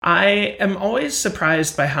I am always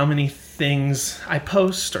surprised by how many things I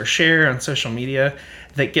post or share on social media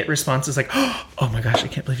that get responses like, "Oh my gosh, I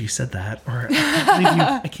can't believe you said that," or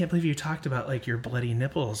I can't believe you talked about like your bloody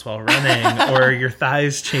nipples while running, or your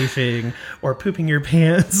thighs chafing, or pooping your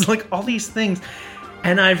pants," like all these things.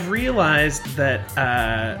 And I've realized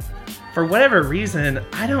that for whatever reason,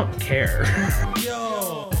 I don't care.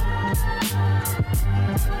 Yo.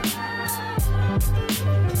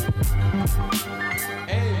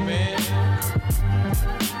 Hey, man.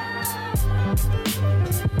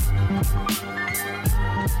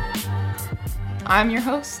 I'm your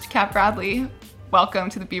host, Kat Bradley. Welcome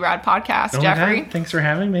to the Be Rad podcast, Jeffrey. God. Thanks for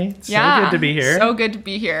having me. It's so good to be here. So good to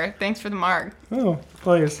be here. Thanks for the marg. Oh,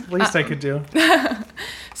 please. Least I could do.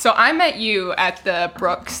 So I met you at the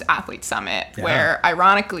Brooks Athlete Summit, where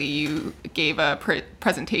ironically you gave a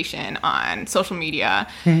presentation on social media.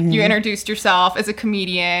 You introduced yourself as a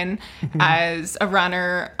comedian, as a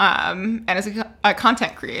runner, and as a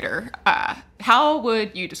content creator. How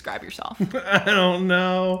would you describe yourself? I don't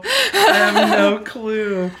know. I have no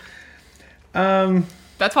clue.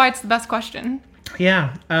 That's why it's the best question.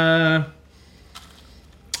 Yeah. I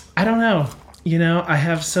don't know. You know, I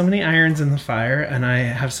have so many irons in the fire, and I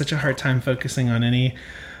have such a hard time focusing on any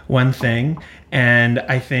one thing. And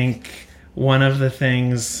I think one of the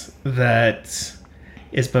things that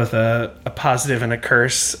is both a positive and a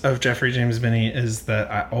curse of Jeffrey James Binney is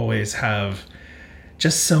that I always have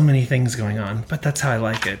just so many things going on, but that's how I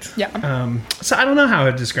like it. Yeah. So I don't know how I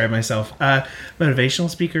would describe myself.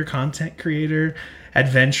 Motivational speaker, content creator,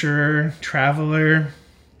 adventurer, traveler.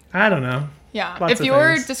 I don't know. Yeah. Lots if of you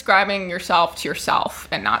were things. describing yourself to yourself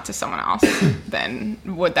and not to someone else, then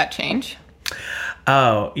would that change?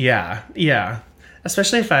 Oh, yeah. Yeah.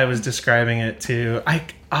 Especially if I was describing it to... I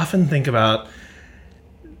often think about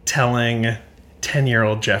telling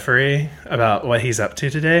 10-year-old Jeffrey about what he's up to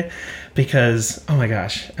today because, oh my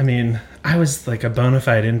gosh, I mean, I was like a bona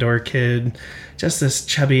fide indoor kid, just this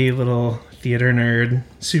chubby little theater nerd,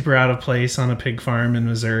 super out of place on a pig farm in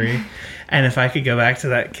Missouri. And if I could go back to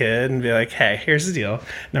that kid and be like, hey, here's the deal.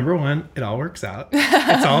 Number one, it all works out.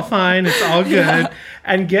 It's all fine. It's all good. Yeah.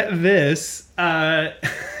 And get this,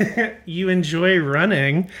 you enjoy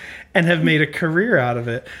running and have made a career out of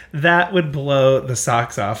it. That would blow the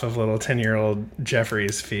socks off of little 10-year-old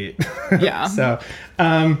Jeffrey's feet. Yeah. So,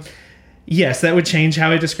 yes, that would change how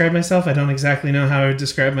I describe myself. I don't exactly know how I would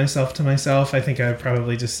describe myself to myself. I think I would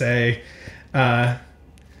probably just say,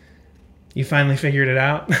 you finally figured it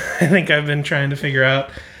out. I think I've been trying to figure out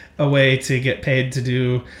a way to get paid to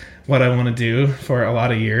do what I want to do for a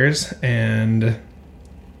lot of years. And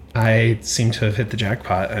I seem to have hit the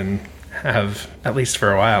jackpot and have, at least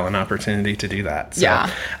for a while, an opportunity to do that. So Yeah.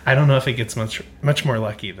 I don't know if it gets much more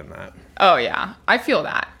lucky than that. Oh, yeah. I feel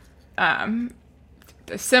that.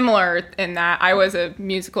 Similar in that I was a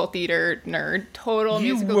musical theater nerd. Total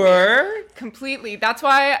musical theater. Completely. That's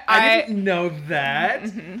why I didn't know that.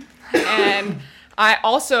 Mm-hmm. And I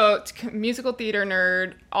also, musical theater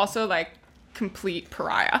nerd, also like complete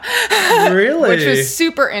pariah. Really? Which was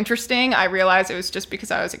super interesting. I realized it was just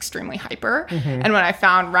because I was extremely hyper. Mm-hmm. And when I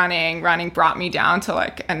found running brought me down to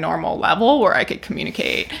like a normal level where I could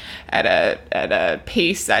communicate at a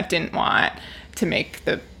pace that didn't want to make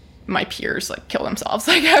my peers like kill themselves.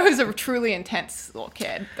 Like I was a truly intense little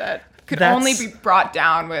kid that could only be brought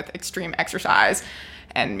down with extreme exercise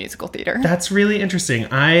and musical theater. That's really interesting.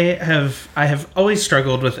 I have always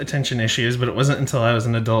struggled with attention issues, but it wasn't until I was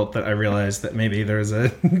an adult that I realized that maybe there was a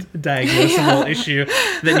diagnosable issue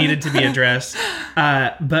that needed to be addressed.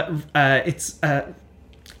 But it's I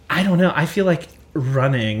don't know. I feel like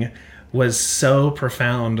running was so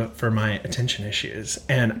profound for my attention issues,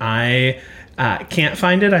 and I can't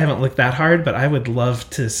find it. I haven't looked that hard, but I would love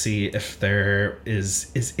to see if there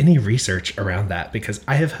is any research around that, because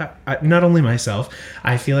I have not only myself,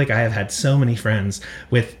 I feel like I have had so many friends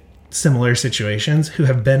with similar situations who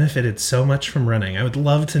have benefited so much from running. I would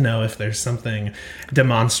love to know if there's something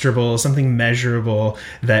demonstrable, something measurable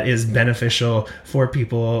that is beneficial for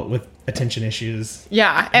people with attention issues.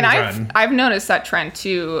 Yeah, and I've noticed that trend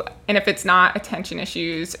too. And if it's not attention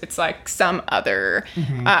issues, it's like some other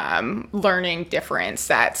learning difference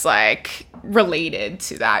that's like related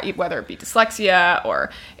to that, whether it be dyslexia or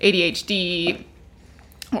ADHD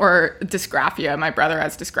or dysgraphia. My brother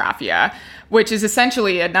has dysgraphia, which is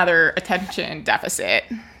essentially another attention deficit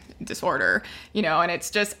disorder, you know, and it's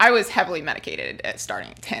just, I was heavily medicated at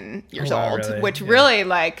starting 10 years old, really? Which really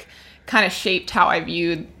like kind of shaped how I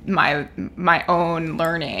viewed my own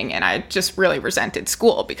learning, and I just really resented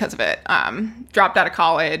school because of it. Dropped out of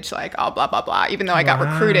college, like all blah blah blah. Even though I got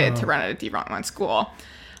recruited to run at a D1 school,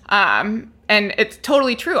 And it's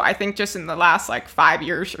totally true. I think just in the last like 5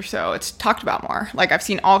 years or so, it's talked about more. Like I've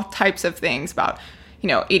seen all types of things about,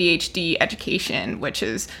 ADHD education, which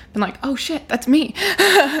has been like, oh shit, that's me.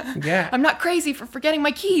 Yeah. I'm not crazy for forgetting my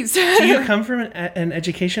keys. Do you come from an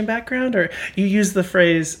education background, or you use the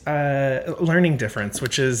phrase learning difference,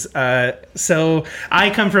 which is, so I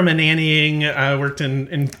come from a nannying, worked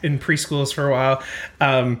in preschools for a while.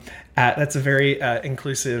 That's a very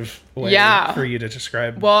inclusive way for you to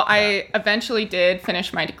describe. Well, I eventually did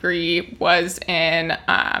finish my degree, was in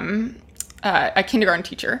a kindergarten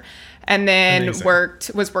teacher, and then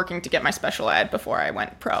was working to get my special ed before I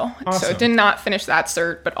went pro. Awesome. So did not finish that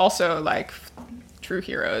cert, but also like true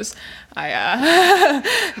heroes. I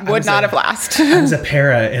would not have lasted. I was a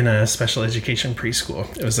para in a special education preschool.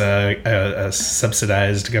 It was a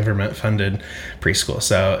subsidized, government-funded preschool.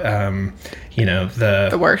 So,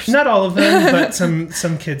 the worst. Not all of them, but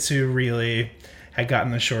some kids who really had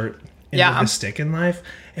gotten the short end of the stick in life.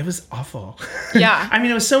 It was awful. Yeah. I mean,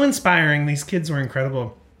 it was so inspiring. These kids were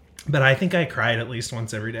incredible. But I think I cried at least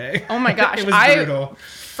once every day. Oh my gosh. It was brutal.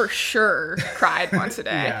 For sure cried once a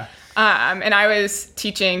day. Yeah. And I was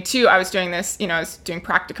teaching too. I was doing this, I was doing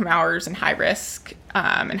practicum hours in high risk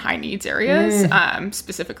and high needs areas,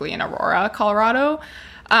 specifically in Aurora, Colorado.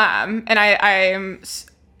 And I'm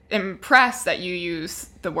impressed that you use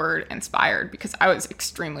the word inspired, because I was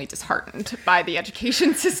extremely disheartened by the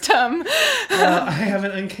education system. Well, I have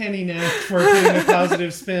an uncanny knack for putting a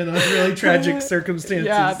positive spin on really tragic circumstances.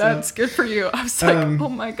 Yeah, that's good for you. I was like, oh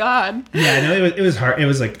my God. Yeah, no, it was hard. It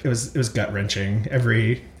was gut wrenching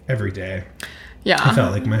every day. Yeah. I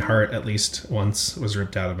felt like my heart at least once was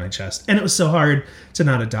ripped out of my chest. And it was so hard to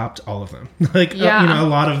not adopt all of them. A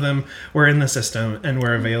lot of them were in the system and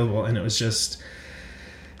were available, and it was just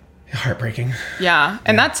heartbreaking. Yeah.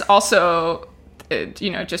 And that's also,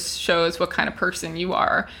 just shows what kind of person you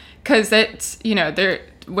are. Because it's, they're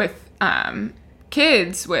with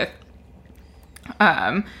kids with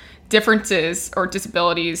differences or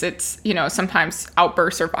disabilities, it's, sometimes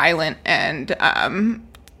outbursts are violent and,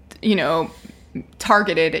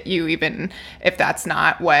 targeted at you, even if that's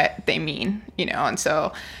not what they mean, and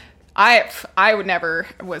so I would never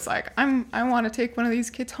was like, I want to take one of these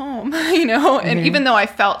kids home, and even though I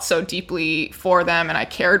felt so deeply for them and I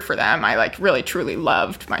cared for them, I like really truly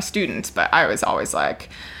loved my students, but I was always like,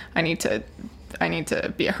 I need to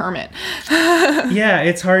be a hermit. Yeah,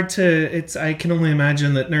 it's hard I can only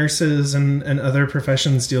imagine that nurses and other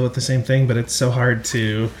professions deal with the same thing, but it's so hard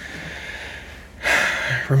to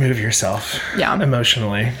remove yourself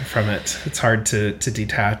emotionally from it. It's hard to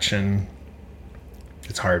detach, and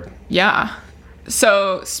it's hard. Yeah.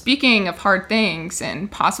 So speaking of hard things and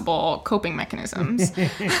possible coping mechanisms.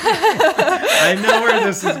 I know where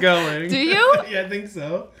this is going. Do you? Yeah, I think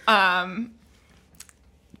so.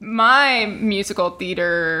 My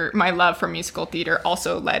love for musical theater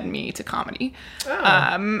also led me to comedy.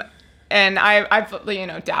 Oh. And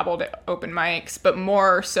I've dabbled at open mics, but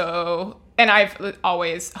more so, and I've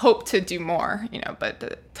always hoped to do more, but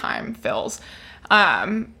the time fills.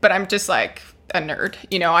 But I'm just like a nerd.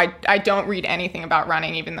 I don't read anything about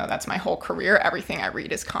running, even though that's my whole career. Everything I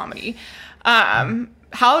read is comedy.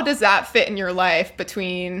 How does that fit in your life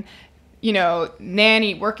between,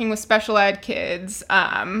 nanny, working with special ed kids?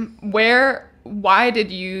 Why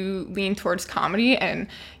did you lean towards comedy? And,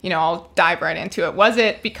 I'll dive right into it. Was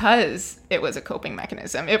it because it was a coping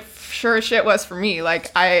mechanism? It sure as shit was for me.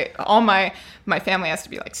 Like all my family has to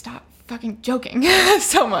be like, stop fucking joking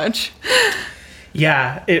so much.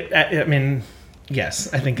 Yeah. I mean,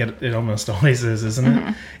 yes, I think it almost always is, isn't it?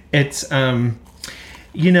 Mm-hmm. It's,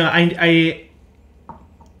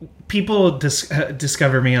 people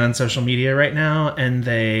discover me on social media right now, and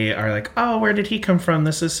they are like, oh, where did he come from?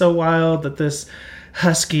 This is so wild that this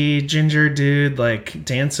husky ginger dude like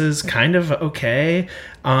dances kind of okay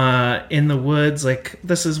in the woods. Like,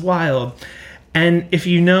 this is wild. And if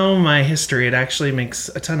you know my history, it actually makes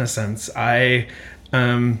a ton of sense.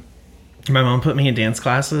 My mom put me in dance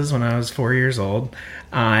classes when I was 4 years old.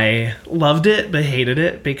 I loved it, but hated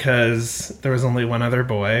it because there was only one other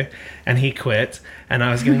boy and he quit and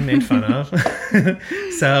I was getting made fun of.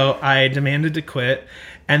 So I demanded to quit,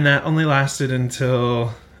 and that only lasted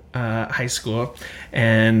until high school.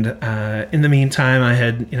 And in the meantime, I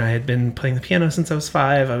had been playing the piano since I was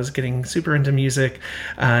 5. I was getting super into music,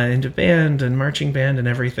 into band and marching band and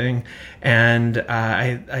everything. And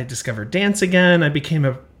I discovered dance again. I became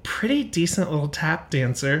a pretty decent little tap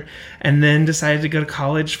dancer, and then decided to go to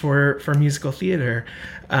college for musical theater.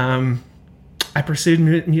 I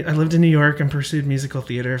lived in New York and pursued musical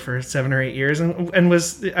theater for 7 or 8 years, and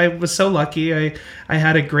I was so lucky. I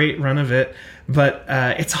had a great run of it, but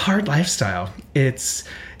it's a hard lifestyle. It's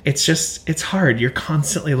hard. You're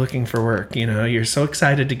constantly looking for work. You're so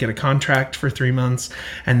excited to get a contract for 3 months,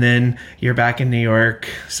 and then you're back in New York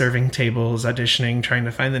serving tables, auditioning, trying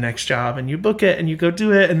to find the next job, and you book it and you go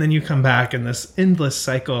do it, and then you come back in this endless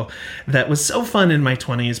cycle that was so fun in my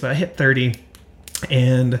 20s, but I hit 30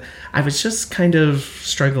 and I was just kind of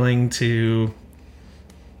struggling to,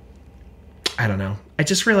 I don't know. I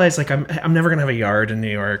just realized I'm never going to have a yard in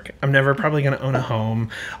New York. I'm never probably going to own a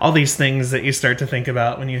home. All these things that you start to think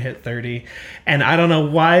about when you hit 30. And I don't know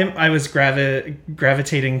why I was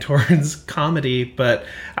gravitating towards comedy, but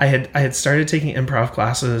I had started taking improv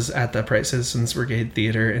classes at the Upright Citizens Brigade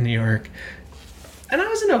Theater in New York. And I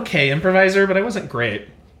was an okay improviser, but I wasn't great.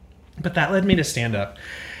 But that led me to stand-up.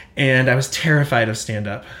 And I was terrified of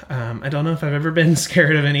stand-up. I don't know if I've ever been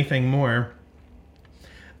scared of anything more.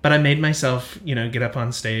 But I made myself, get up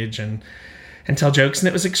on stage and tell jokes, and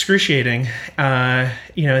it was excruciating.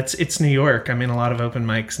 It's New York. I'm in a lot of open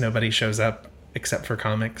mics. Nobody shows up except for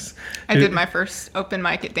comics. I did my first open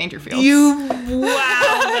mic at Dangerfield. Wow,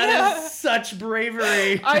 that is such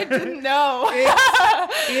bravery. I didn't know.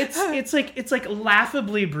 It's like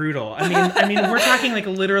laughably brutal. I mean, we're talking like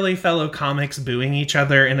literally fellow comics booing each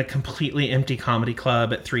other in a completely empty comedy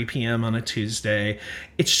club at 3 p.m. on a Tuesday.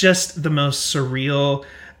 It's just the most surreal,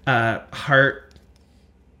 heart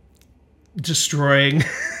destroying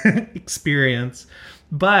experience.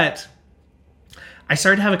 But I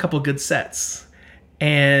started to have a couple good sets,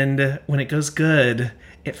 and when it goes good,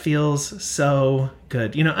 it feels so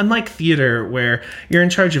good. Unlike theater where you're in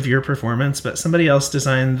charge of your performance, but somebody else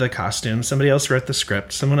designed the costume, somebody else wrote the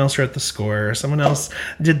script, someone else wrote the score, someone else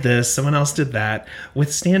did this, someone else did that.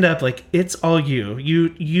 With stand-up, it's all you.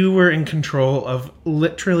 You were in control of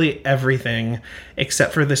literally everything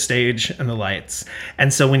except for the stage and the lights.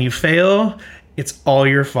 And so when you fail, it's all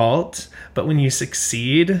your fault. But when you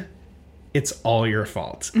succeed, it's all your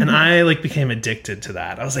fault. Mm-hmm. And I became addicted to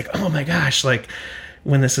that. I was like, oh my gosh,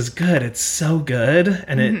 when this is good, it's so good,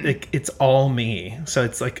 and it's all me. So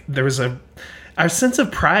it's there was a sense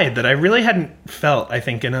of pride that I really hadn't felt, I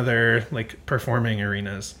think, in other performing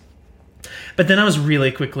arenas. But then I was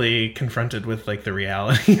really quickly confronted with the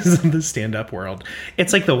realities of the stand-up world.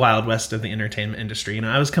 It's the Wild West of the entertainment industry.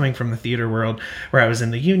 I was coming from the theater world where I was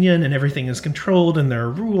in the union and everything is controlled and there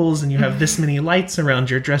are rules and you have this many lights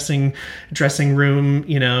around your dressing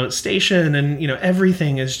room, station, and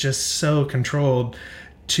everything is just so controlled,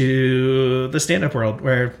 to the stand-up world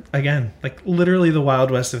where, again, literally the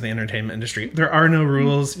Wild West of the entertainment industry. There are no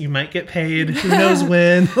rules. You might get paid. Who knows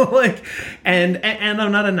when? And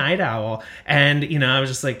I'm not a night owl. And, I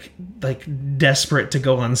was just desperate to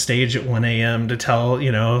go on stage at 1 a.m. to tell,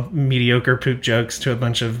 mediocre poop jokes to a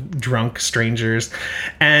bunch of drunk strangers.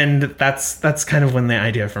 And that's kind of when the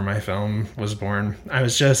idea for my film was born. I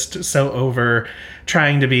was just so over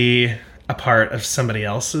trying to be a part of somebody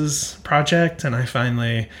else's project, and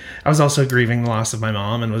I was also grieving the loss of my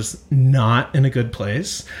mom and was not in a good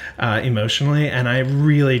place emotionally, and I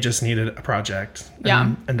really just needed a project.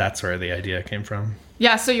 And that's where the idea came from.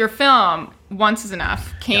 Yeah, so your film, Once Is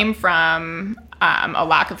Enough, came from a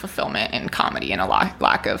lack of fulfillment in comedy and a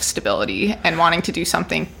lack of stability and wanting to do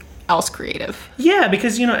something else creative. Yeah,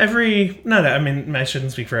 because I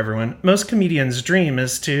shouldn't speak for everyone. Most comedians' dream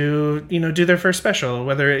is to do their first special,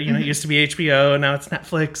 whether it used to be HBO, now it's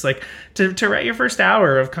Netflix, to write your first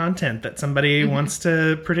hour of content that somebody wants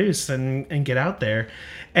to produce and get out there.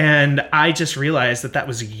 And I just realized that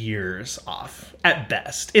was years off at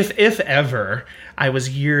best. If ever, I was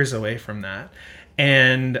years away from that.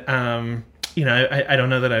 And I don't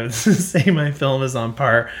know that I would say my film is on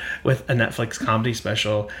par with a Netflix comedy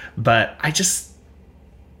special, but I just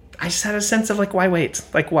had a sense of why wait?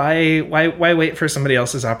 Why wait for somebody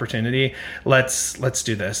else's opportunity? Let's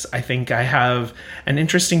do this. I think I have an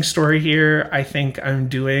interesting story here. I think I'm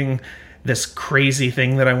doing this crazy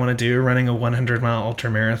thing that I want to do, running a 100-mile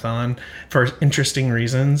ultra marathon for interesting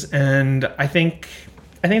reasons, and I think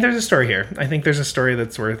there's a story here. I think there's a story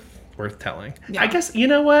that's worth telling. Yeah. I guess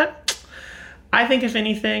what? I think, if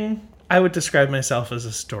anything, I would describe myself as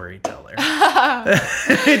a storyteller.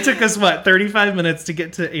 It took us, 35 minutes to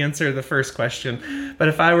get to answer the first question. But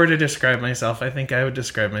if I were to describe myself, I think I would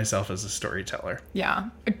describe myself as a storyteller.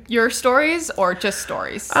 Yeah. Your stories or just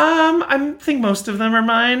stories? I think most of them are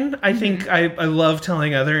mine. I think I love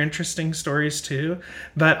telling other interesting stories too.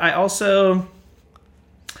 But I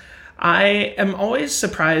am always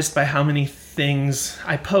surprised by how many things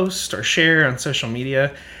I post or share on social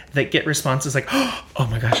media that get responses like, "Oh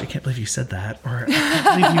my gosh, I can't believe you said that," or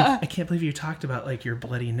I can't believe you talked about like your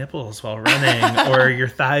bloody nipples while running, or your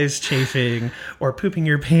thighs chafing, or pooping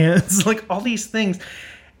your pants, like all these things.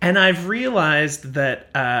 And I've realized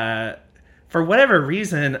that for whatever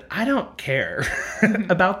reason, I don't care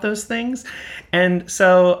about those things. And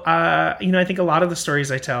so, I think a lot of the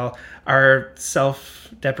stories I tell are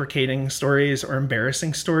self-deprecating stories or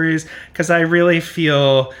embarrassing stories, because I really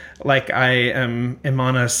feel like I am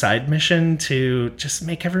on a side mission to just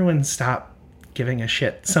make everyone stop giving a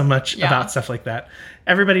shit so much about stuff like that.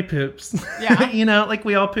 Everybody poops. Yeah. Like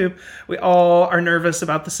we all poop. We all are nervous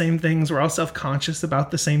about the same things. We're all self-conscious about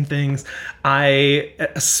the same things. I,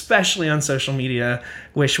 especially on social media,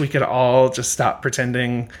 wish we could all just stop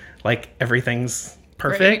pretending like everything's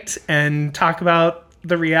perfect and talk about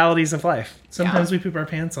the realities of life. Sometimes we poop our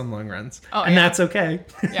pants on long runs. And that's okay.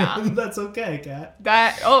 Yeah. That's okay,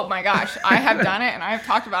 Kat. Oh my gosh. I have done it and I have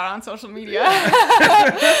talked about it on social media.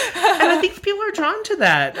 And I think people are drawn to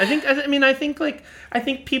that. I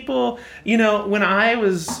think people, when I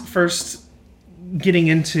was first getting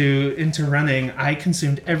into running, I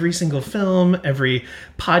consumed every single film, every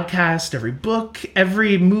podcast, every book,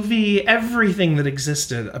 every movie, everything that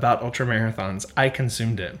existed about ultramarathons. I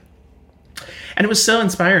consumed it. And it was so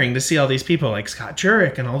inspiring to see all these people like Scott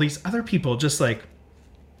Jurek and all these other people just like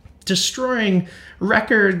destroying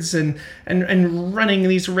records and running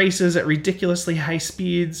these races at ridiculously high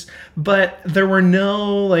speeds. But there were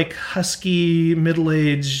no like husky,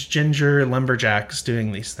 middle-aged ginger lumberjacks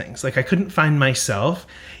doing these things. Like I couldn't find myself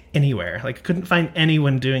anywhere. Like I couldn't find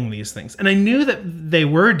anyone doing these things. And I knew that they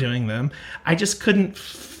were doing them. I just couldn't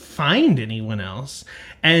find anyone else.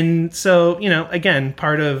 And so, again,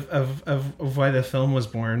 part of why the film was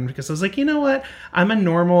born, because I was like, you know what? I'm a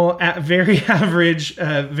normal, very average,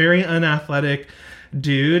 very unathletic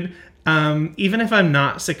dude. Even if I'm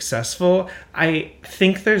not successful, I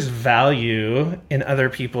think there's value in other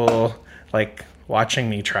people, like, watching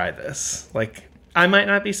me try this. Like, I might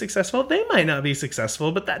not be successful. They might not be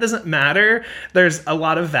successful, but that doesn't matter. There's a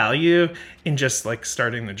lot of value in just, like,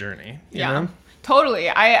 starting the journey. You know? Totally.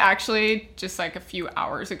 I actually just like a few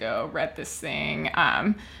hours ago read this thing.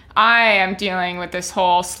 I am dealing with this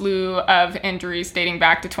whole slew of injuries dating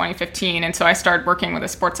back to 2015. And so I started working with a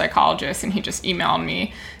sports psychologist, and he just emailed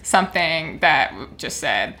me something that just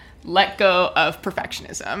said, "Let go of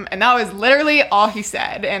perfectionism." And that was literally all he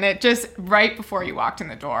said. And it just right before you walked in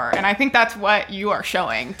the door. And I think that's what you are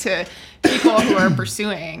showing to people who are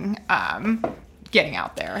pursuing getting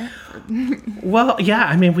out there. Well, yeah,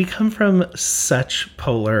 I mean, we come from such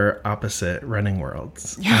polar opposite running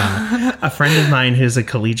worlds. A friend of mine who's a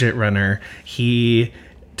collegiate runner, he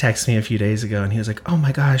texted me a few days ago and he was like, "Oh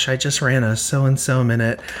my gosh, I just ran a so-and-so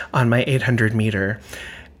minute on my 800 meter.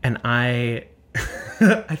 And I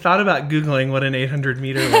thought about Googling what an 800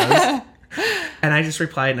 meter was. And I just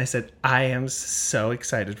replied and I said, "I am so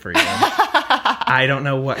excited for you. I don't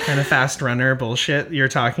know what kind of fast runner bullshit you're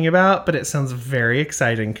talking about, but it sounds very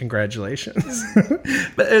exciting. Congratulations."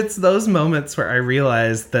 But it's those moments where I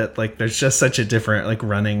realize that like there's just such a different like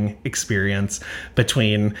running experience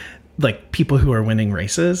between like people who are winning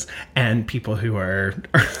races and people who are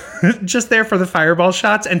just there for the fireball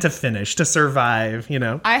shots and to finish, to survive,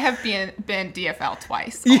 I have been DFL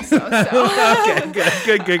twice also, so.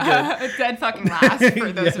 Okay, good. Dead fucking last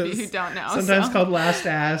for those of you who don't know. Sometimes called last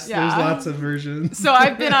ass. Yeah. There's lots of versions. So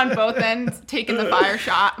I've been on both ends, taking the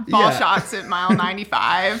ball shots at mile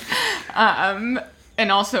 95,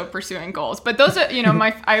 and also pursuing goals. But those are,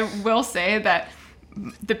 I will say that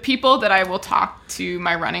the people that I will talk to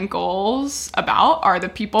my running goals about are the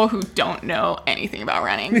people who don't know anything about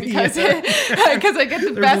running, because I get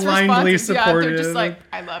the best responses. Yeah, they're just like,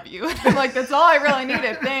 "I love you." And I'm like, "That's all I really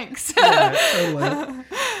needed. Thanks." Yeah, totally.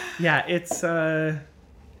 Yeah, it's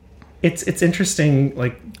interesting,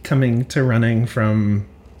 like coming to running from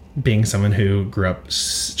being someone who grew up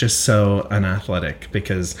just so unathletic,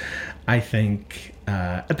 because I think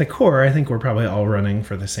at the core, I think we're probably all running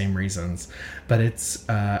for the same reasons. But it's,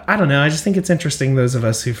 I don't know, I just think it's interesting, those of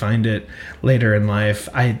us who find it later in life.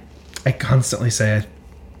 I constantly say I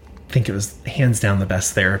think it was hands down the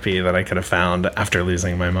best therapy that I could have found after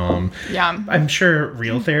losing my mom. Yeah. I'm sure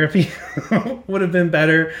real therapy would have been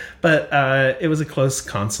better, but it was a close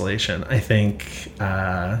consolation. I think,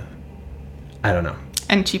 I don't know.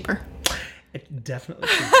 And cheaper. It definitely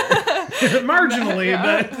cheaper. Marginally,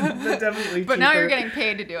 but definitely cheaper. But now you're getting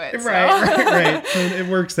paid to do it. So. Right. So it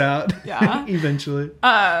works out. Yeah. Eventually.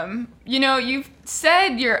 You've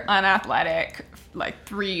said you're unathletic like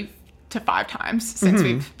 3 to 5 times since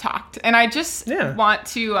we've talked. And I just want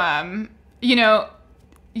to you know,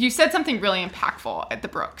 you said something really impactful at the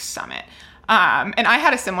Brooks Summit. And I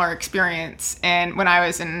had a similar experience when I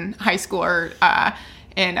was in high school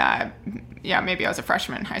maybe I was a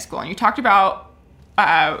freshman in high school. And you talked about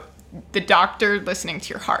the doctor listening to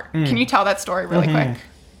your heart. Can you tell that story really quick?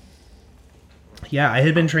 Yeah, I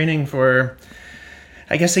had been training for,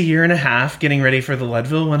 I guess, a year and a half, getting ready for the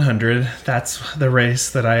Leadville 100. That's the race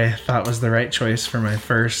that I thought was the right choice for my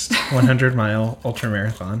first 100-mile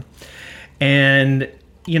ultramarathon. And,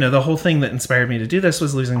 you know, the whole thing that inspired me to do this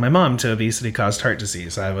was losing my mom to obesity-caused heart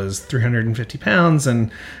disease. I was 350 pounds,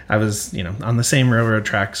 and I was, you know, on the same railroad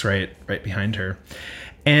tracks right behind her.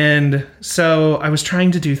 And so I was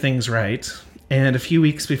trying to do things right. And a few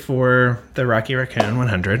weeks before the Rocky Raccoon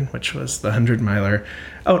 100, which was the 100-miler,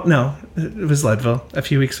 oh, no, it was Leadville, a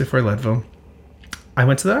few weeks before Leadville, I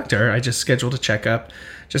went to the doctor. I just scheduled a checkup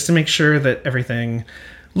just to make sure that everything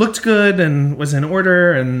looked good and was in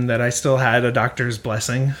order and that I still had a doctor's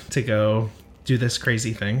blessing to go do this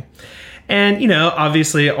crazy thing. And, you know,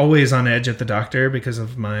 obviously always on edge at the doctor because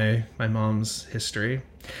of my mom's history.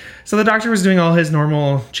 So the doctor was doing all his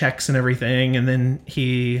normal checks and everything, and then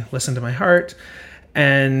he listened to my heart,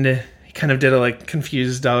 and he kind of did a like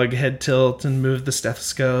confused dog head tilt and moved the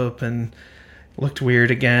stethoscope and looked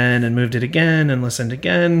weird again and moved it again and listened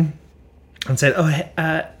again and said,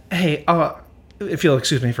 hey, if you'll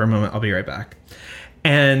excuse me for a moment, I'll be right back.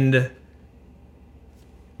 And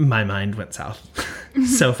my mind went south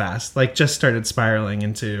so fast, like just started spiraling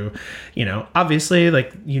into, you know, obviously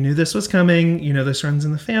like you knew this was coming, you know, this runs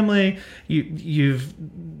in the family. You've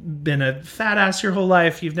been a fat ass your whole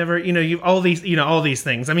life. You've never, you know, you've all these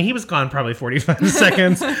things. I mean, he was gone probably 45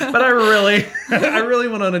 seconds, but I really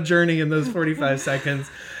went on a journey in those 45 seconds.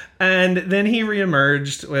 And then he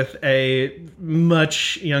reemerged with a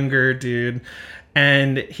much younger dude.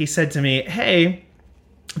 And he said to me, hey,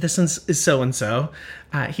 this one is so-and-so.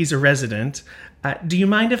 He's a resident. Do you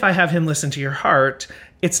mind if I have him listen to your heart?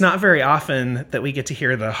 It's not very often that we get to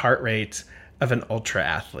hear the heart rate of an ultra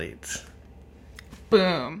athlete.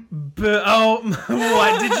 Boom.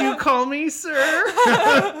 What did you call me, sir?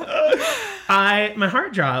 My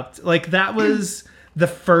heart dropped. Like, that was the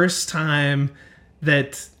first time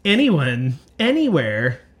that anyone,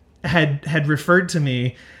 anywhere, had referred to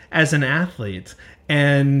me as an athlete.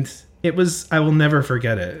 And it was, I will never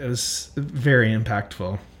forget it. It was very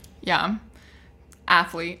impactful. Yeah.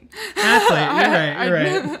 Athlete. You're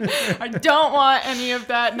right. I don't want any of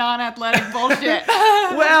that non-athletic bullshit.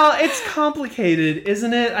 Well, it's complicated,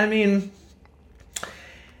 isn't it? I mean,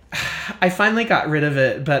 I finally got rid of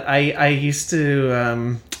it, but I used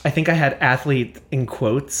to, I think I had athlete in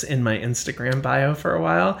quotes in my Instagram bio for a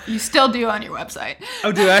while. You still do on your website.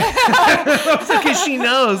 Oh, do I? Because she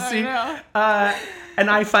knows. I know. And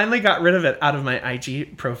I finally got rid of it out of my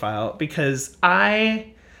IG profile because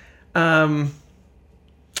I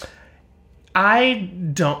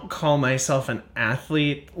don't call myself an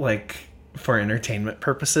athlete like for entertainment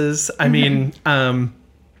purposes. I mean,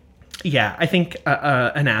 yeah, I think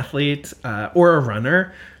an athlete or a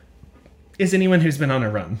runner is anyone who's been on a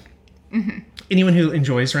run. Mm-hmm. Anyone who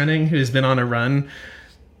enjoys running, who's been on a run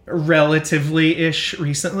relatively-ish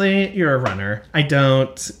recently, you're a runner. I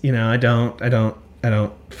don't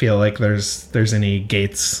feel like there's any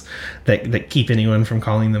gates that keep anyone from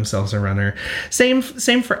calling themselves a runner. Same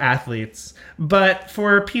for athletes, but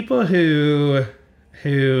for people who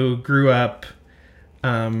grew up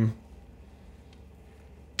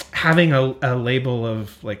having a label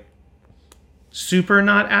of like super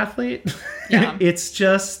not athlete, yeah. It's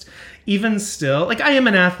just, even still, like, I am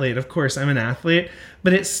an athlete, of course I'm an athlete,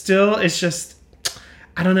 but it's just,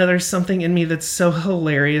 I don't know, there's something in me that's so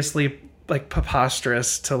hilariously like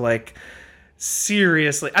preposterous to like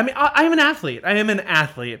seriously. I mean, I am an athlete.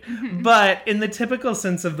 Mm-hmm. But in the typical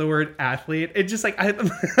sense of the word athlete, it just like, I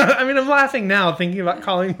mean, I'm laughing now thinking about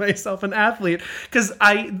calling myself an athlete because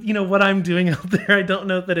what I'm doing out there, I don't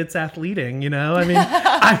know that it's athleting, you know? I mean,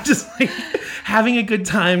 I'm just like having a good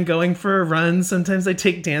time going for a run. Sometimes I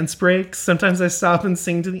take dance breaks. Sometimes I stop and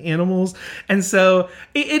sing to the animals. And so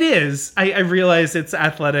it is. I realize it's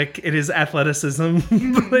athletic. It is athleticism.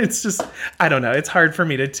 But it's just, I don't know. It's hard for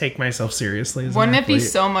me to take myself seriously. Wouldn't it be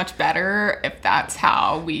so much better if that's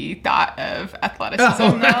how we thought of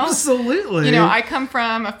athleticism, though? Absolutely. You know, I come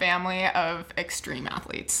from a family of extreme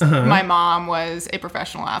athletes. Uh-huh. My mom was a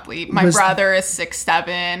professional athlete. My brother is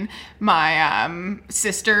 6'7". My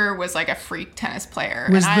sister was like a freak tennis player.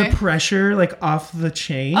 Was the pressure like off the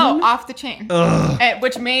chain? Oh, off the chain.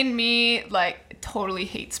 Which made me like totally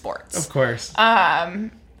hate sports. Of course.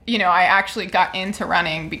 I actually got into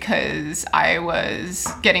running because I was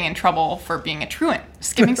getting in trouble for being a truant,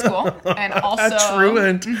 skipping school, and also a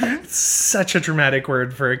truant. Such a dramatic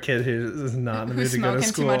word for a kid who is not in the mood to go to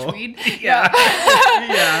school. Smoking too much weed. Yeah.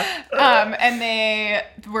 Yeah. And they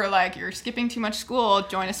were like, "You're skipping too much school.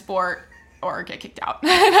 Join a sport or get kicked out."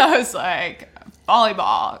 And I was like,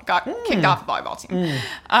 volleyball. Got kicked off the volleyball team.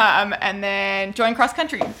 And then joined cross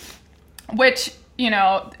country, which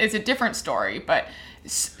is a different story, but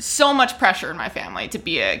so much pressure in my family to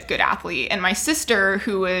be a good athlete. And my sister,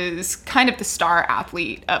 who was kind of the star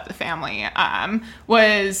athlete of the family,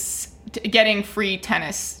 was getting free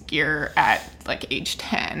tennis gear at like age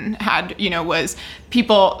 10. Was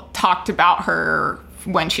people talked about her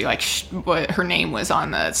when she her name was on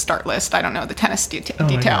the start list. I don't know the tennis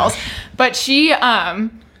details, but she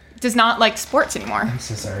does not like sports anymore. I'm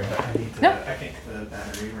so sorry, but I need to. No. I think the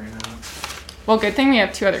battery ran out. Well, good thing we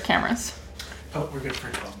have 2 other cameras. Oh, we're good for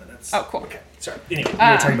 12 minutes. Oh, cool. Okay, sorry. Anyway, you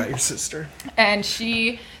were talking about your sister. And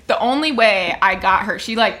the only way I got her,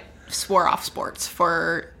 she swore off sports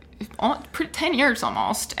for 10 years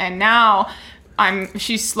almost. And now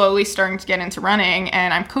she's slowly starting to get into running,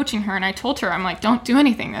 and I'm coaching her, and I told her, I'm like, don't do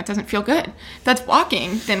anything that doesn't feel good. If that's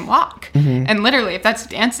walking, then walk. And literally, if that's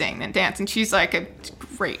dancing, then dance. And she's like a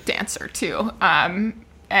great dancer too. And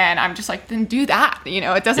I'm just like, then do that.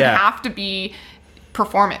 It doesn't have to be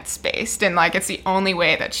performance based, and it's the only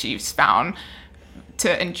way that she's found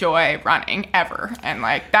to enjoy running ever. And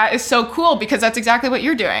that is so cool, because that's exactly what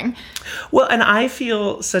you're doing. Well, and I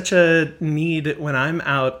feel such a need when I'm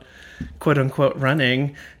out, quote unquote,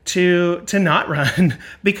 running to not run,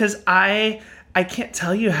 because I can't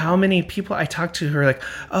tell you how many people I talk to who are like,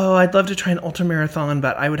 oh, I'd love to try an ultramarathon,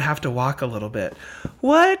 but I would have to walk a little bit.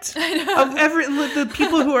 What? I know. The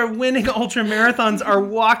people who are winning ultramarathons are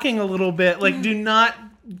walking a little bit. Do not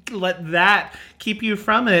let that keep you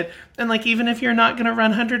from it. And even if you're not going to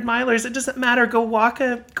run 100 milers, it doesn't matter. Go walk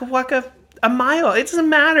a mile. It doesn't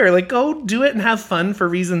matter. Go do it and have fun for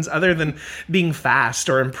reasons other than being fast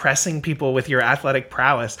or impressing people with your athletic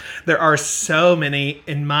prowess. There are so many,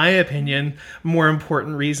 in my opinion, more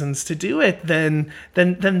important reasons to do it than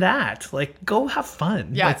that. Go have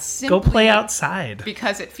fun. Yeah, go play outside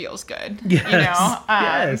because it feels good. Yes.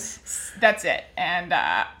 Yes. That's it. And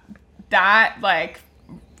that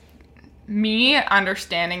me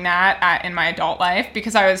understanding that in my adult life,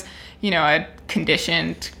 because I was a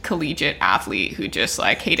conditioned collegiate athlete who just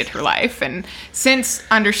hated her life. And since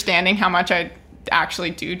understanding how much I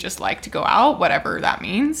actually do just like to go out, whatever that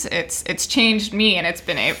means, it's changed me, and it's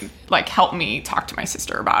been helped me talk to my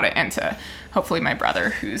sister about it, and to hopefully my brother,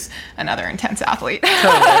 who's another intense athlete.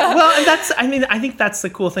 Totally. Well, and I think that's the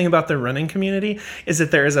cool thing about the running community, is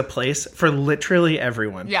that there is a place for literally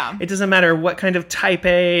everyone. Yeah. It doesn't matter what kind of type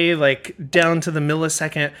A, down to the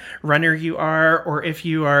millisecond runner you are, or if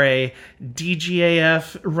you are a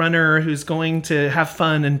DGAF runner who's going to have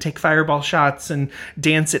fun and take fireball shots and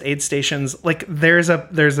dance at aid stations. There's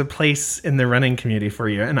a place in the running community for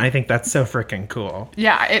you, and I think that's so freaking cool.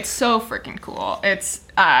 Yeah, it's so freaking cool. It's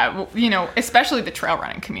especially the trail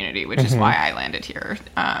running community, which is why I landed here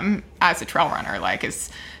as a trail runner. As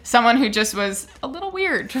someone who just was a little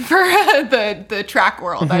weird for the track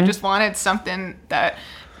world. I just wanted something that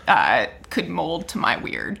could mold to my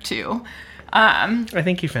weird too. I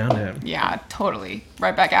think you found it. Yeah, totally.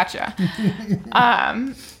 Right back at you.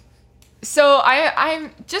 So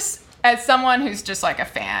I'm just, as someone who's just a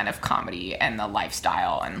fan of comedy and the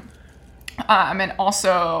lifestyle, and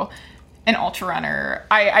also an ultra runner,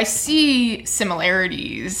 I see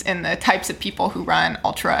similarities in the types of people who run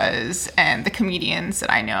ultras and the comedians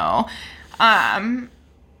that I know.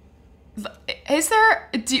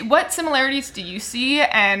 What similarities do you see?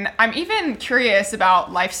 And I'm even curious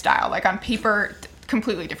about lifestyle, on paper,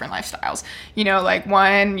 completely different lifestyles.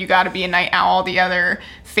 One, you got to be a night owl, the other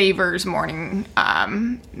favors morning,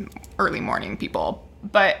 early morning people.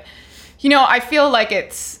 But, I feel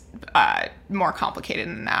it's more complicated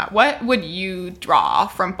than that. What would you draw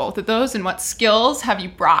from both of those, and what skills have you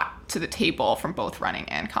brought to the table from both running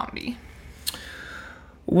and comedy?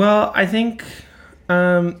 Well, I think,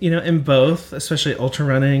 in both, especially ultra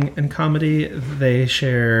running and comedy, they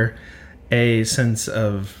share a sense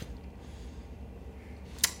of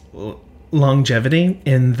longevity,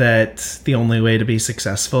 in that the only way to be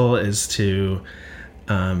successful is to,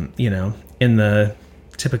 in the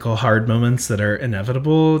typical hard moments that are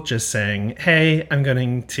inevitable, just saying, hey, I'm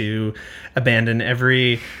going to abandon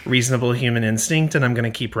every reasonable human instinct and I'm going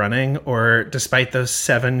to keep running. Or despite those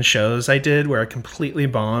 7 shows I did where I completely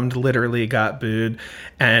bombed, literally got booed,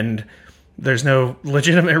 and there's no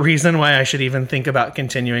legitimate reason why I should even think about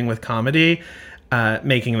continuing with comedy,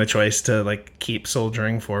 making the choice to like keep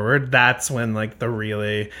soldiering forward, that's when like the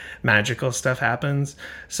really magical stuff happens.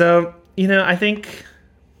 So, you know, I think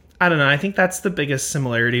that's the biggest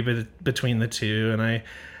similarity between the two. And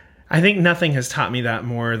I think nothing has taught me that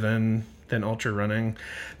more than ultra running.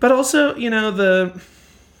 But also, you know,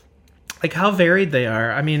 like how varied they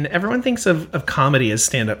are. I mean, everyone thinks of comedy as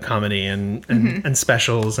stand-up comedy and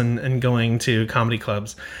specials and going to comedy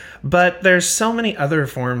clubs. But there's so many other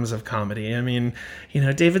forms of comedy. I mean, you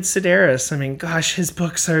know, David Sedaris, I mean, gosh, his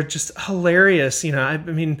books are just hilarious. You know, I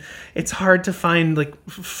mean, it's hard to find like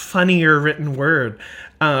funnier written word.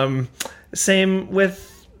 Same with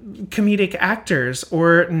comedic actors,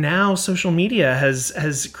 or now social media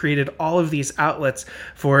has created all of these outlets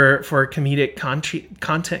for comedic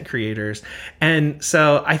content creators. And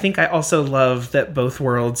so I think I also love that both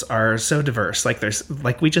worlds are so diverse. Like there's,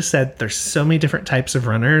 like we just said, there's so many different types of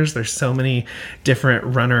runners. There's so many different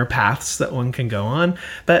runner paths that one can go on.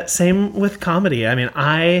 But same with comedy. I mean,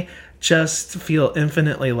 I just feel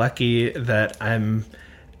infinitely lucky that I'm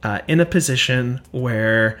in a position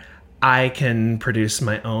where I can produce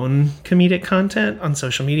my own comedic content on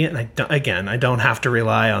social media. And I don't have to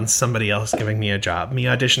rely on somebody else giving me a job, me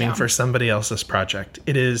auditioning for somebody else's project.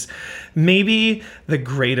 It is maybe the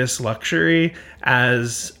greatest luxury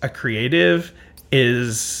as a creative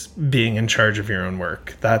is being in charge of your own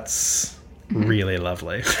work. That's really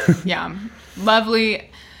lovely. Yeah, lovely.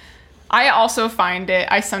 I also find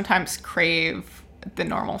I sometimes crave the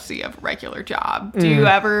normalcy of a regular job. Do you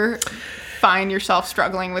ever find yourself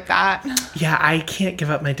struggling with that? Yeah, I can't give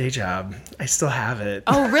up my day job. I still have it.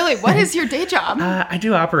 Oh, really? What is your day job? I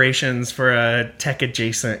do operations for a tech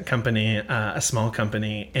adjacent company, a small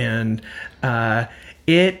company, and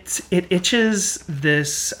it itches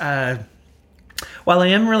this. While I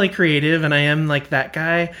am really creative and I am like that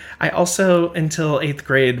guy, I also, until 8th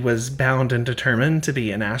grade, was bound and determined to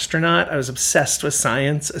be an astronaut. I was obsessed with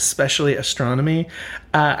science, especially astronomy.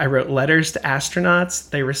 I wrote letters to astronauts.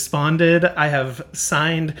 They responded. I have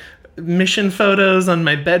signed mission photos on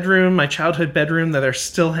my bedroom, my childhood bedroom, that are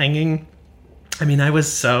still hanging. I mean, I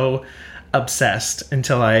was so obsessed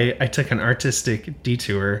until I took an artistic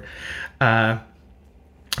detour. But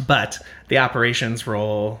the operations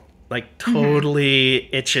role like totally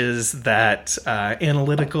itches that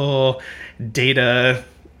analytical data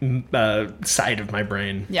side of my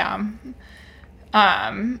brain. Yeah.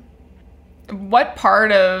 What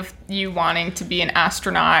part of you wanting to be an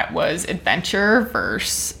astronaut was adventure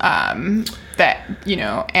versus that, you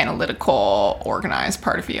know, analytical, organized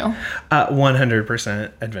part of you?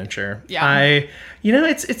 100% adventure. Yeah.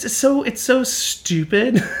 It's so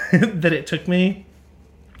stupid that it took me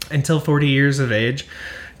until 40 years of age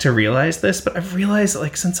to realize this, but I've realized that,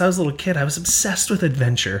 like, since I was a little kid, I was obsessed with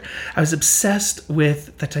adventure. I was obsessed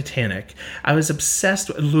with the Titanic. I was obsessed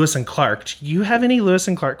with Lewis and Clark. Do you have any Lewis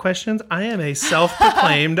and Clark questions? I am a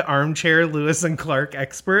self-proclaimed armchair Lewis and Clark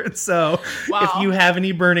expert, so if you have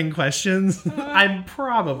any burning questions, I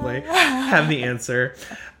probably have the answer.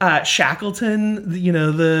 Shackleton, you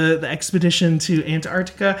know, the expedition to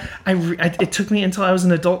Antarctica, it took me until I was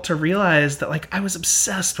an adult to realize that, like, I was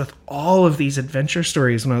obsessed with all of these adventure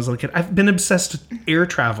stories when I was a little kid. I've been obsessed with air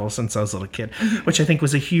travel since I was a little kid, which I think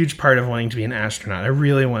was a huge part of wanting to be an astronaut. I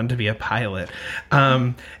really wanted to be a pilot.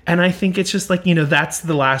 And I think it's just like, you know, that's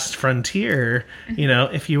the last frontier, you know,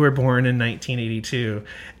 if you were born in 1982.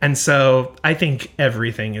 And so I think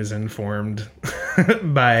everything is informed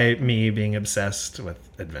by me being obsessed with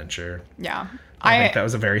adventure. Yeah. I think that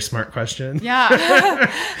was a very smart question. Yeah.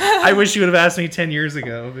 I wish you would have asked me 10 years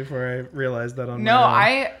ago before I realized that on my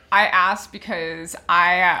own. I asked because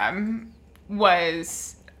I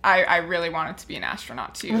really wanted to be an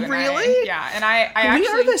astronaut too. And really? And I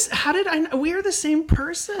we are the same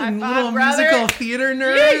person. Little musical theater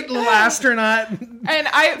nerd, little astronaut. And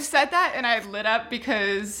I said that and I lit up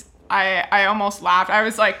because I almost laughed. I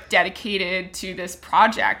was like dedicated to this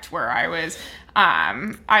project where I was,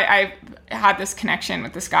 I had this connection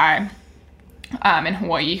with this guy in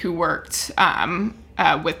Hawaii who worked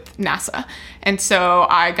with NASA. And so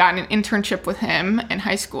I got an internship with him in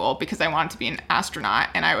high school because I wanted to be an astronaut.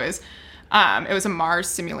 And I was, it was a Mars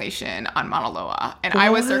simulation on Mauna Loa. And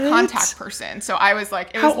I was their contact person. So I was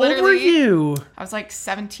like, How old were you? I was like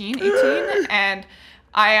 17, 18. And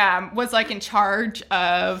I was like in charge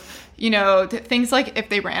of, you know, things like if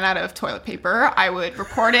they ran out of toilet paper, I would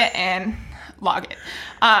report it and log it.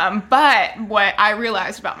 But what I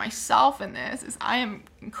realized about myself in this is I am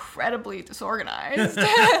incredibly disorganized.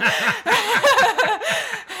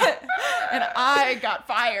 And I got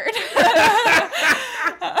fired.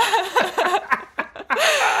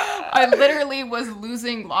 I literally was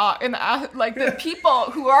losing like the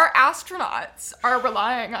people who are astronauts are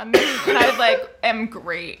relying on me, and I like am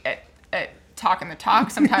great at talking the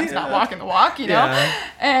talk, sometimes not walking the walk, you know?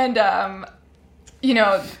 And, you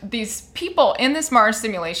know, these people in this Mars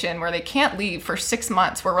simulation where they can't leave for 6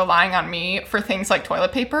 months were relying on me for things like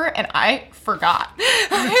toilet paper, and I forgot.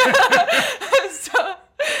 So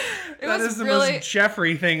that is the most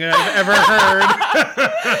Jeffrey thing I've ever heard.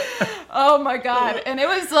 Oh my God. And it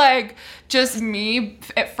was like just me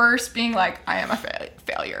at first being like, I am a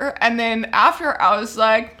failure. And then after I was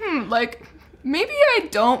like, like maybe I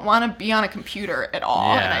don't want to be on a computer at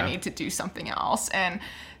all, and I need to do something else. And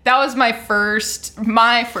that was my first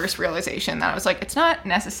realization that I was like, it's not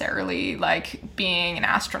necessarily like being an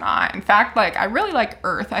astronaut. In fact, like I really like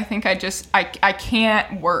Earth. I think I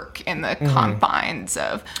can't work in the confines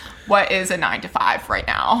of what is a 9-to-5 right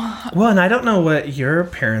now. Well, and I don't know what your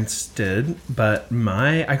parents did, but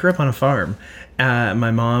I grew up on a farm. My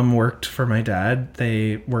mom worked for my dad.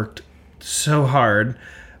 They worked so hard,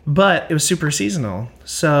 but it was super seasonal.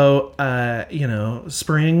 So, you know,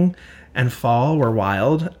 spring and fall were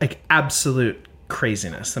wild, like absolute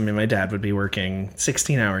craziness. I mean, my dad would be working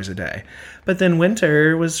 16 hours a day. But then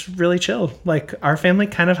winter was really chill. Like our family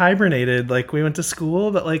kind of hibernated. Like we went to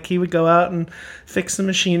school, but like he would go out and fix the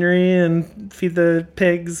machinery and feed the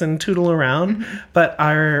pigs and tootle around. But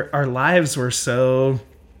our lives were so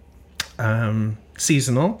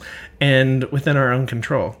seasonal and within our own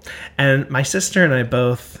control. And my sister and I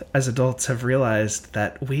both, as adults, have realized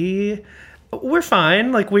that we're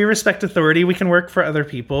fine. Like we respect authority. We can work for other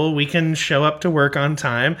people. We can show up to work on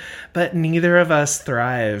time, but neither of us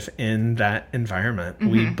thrive in that environment.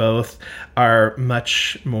 We both are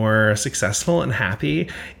much more successful and happy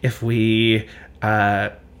if we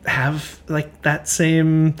have like that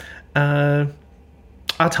same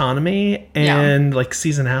autonomy and like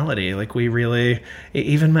seasonality. Like we really,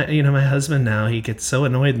 even my husband now, he gets so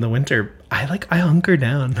annoyed in the winter. I hunker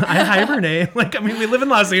down. I hibernate. Like, I mean, we live in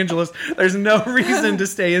Los Angeles. There's no reason to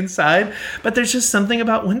stay inside, but there's just something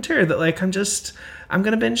about winter that like, I'm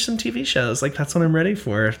going to binge some TV shows. Like that's what I'm ready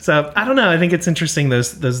for. So I don't know. I think it's interesting.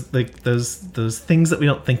 Those things that we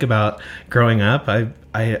don't think about growing up. I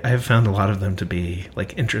have found a lot of them to be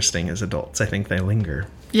like interesting as adults. I think they linger.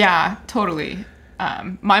 Yeah, totally.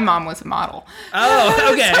 My mom was a model.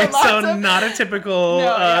 Oh, okay. So not a typical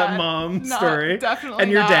mom story. Definitely.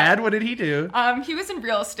 And your dad, what did he do? He was in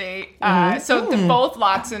real estate. So both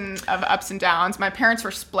lots of ups and downs. My parents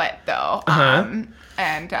were split though. And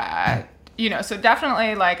you know, so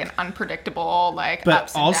definitely like an unpredictable like but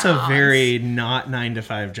ups and also downs. Very not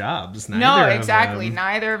 9-to-5 jobs. No, exactly.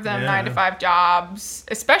 Neither of them 9-to-5 jobs.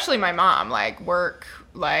 Especially my mom, like work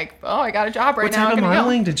like, oh, I got a job right now. What type of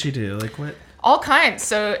modeling did she do? Like what? All kinds.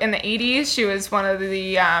 So in the 80s, she was one of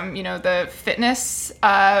the, the fitness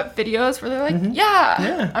videos where they're like,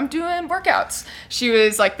 I'm doing workouts. She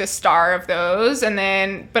was like the star of those. And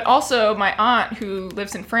then, but also my aunt who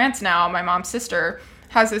lives in France now, my mom's sister,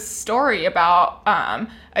 has this story about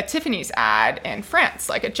a Tiffany's ad in France,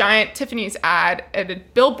 like a giant Tiffany's ad at a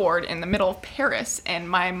billboard in the middle of Paris. And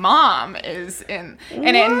my mom is in,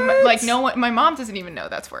 and like no one, my mom doesn't even know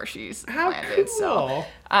that's where she's landed. Cool. So,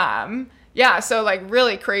 yeah, so like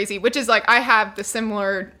really crazy, which is like I have the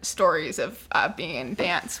similar stories of being in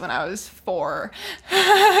dance when I was 4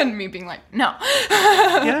 and me being like, no.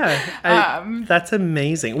 That's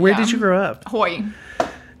amazing. Where did you grow up? Hawaii.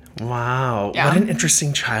 Wow. Yeah. What an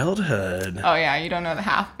interesting childhood. Oh, yeah. You don't know the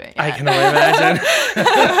half of it yet. I can only imagine.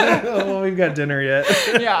 Well, we've got dinner yet.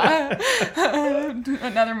 Yeah.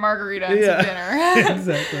 Another margarita and some dinner.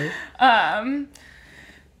 Exactly.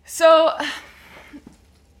 So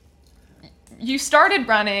you started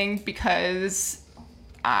running because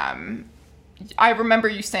I remember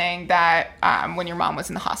you saying that when your mom was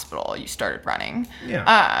in the hospital, you started running.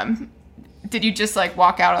 Yeah. Did you just like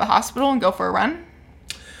walk out of the hospital and go for a run?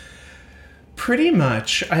 Pretty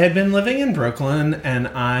much. I had been living in Brooklyn and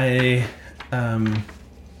I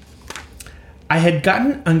had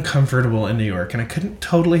gotten uncomfortable in New York and I couldn't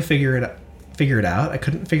totally figure it out. I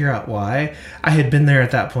couldn't figure out why. I had been there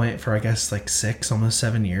at that point for I guess like 6, almost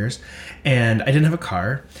 7 years, and I didn't have a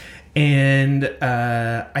car. And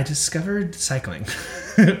I discovered cycling,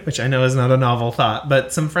 which I know is not a novel thought,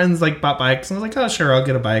 but some friends like bought bikes and I was like, oh sure, I'll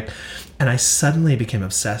get a bike. And I suddenly became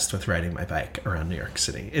obsessed with riding my bike around New York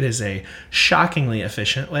City. It is a shockingly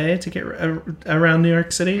efficient way to get around New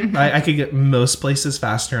York City. Mm-hmm. I could get most places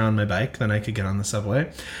faster on my bike than I could get on the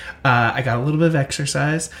subway. I got a little bit of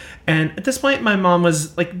exercise. And at this point, my mom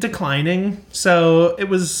was like declining. So it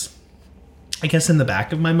was I guess in the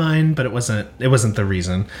back of my mind, but it wasn't the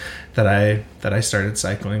reason that I started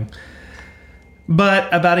cycling.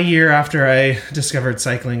 But about a year after I discovered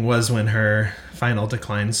cycling was when her final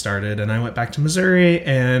decline started, and I went back to Missouri,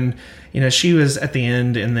 and she was at the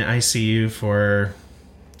end in the ICU for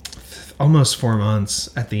almost 4 months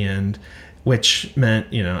at the end, which meant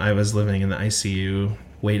I was living in the ICU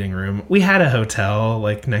waiting room. We had a hotel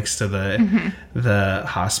like next to the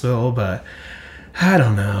hospital, but I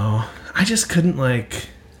don't know. I just couldn't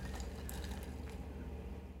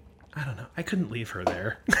I couldn't leave her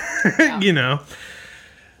there. Yeah.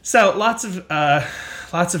 So lots of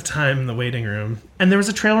time in the waiting room. And there was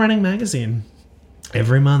a trail running magazine.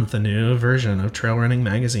 Every month a new version of Trail Running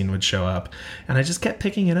Magazine would show up, and I just kept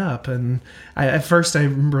picking it up. And at first I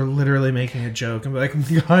remember literally making a joke and be like, oh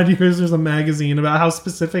my God, there's a magazine about how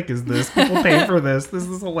specific is this? People pay for this. This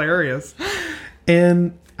is hilarious.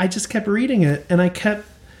 And I just kept reading it, and I kept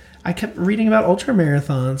reading about ultra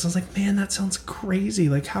marathons. I was like, man, that sounds crazy.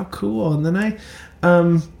 Like, how cool. And then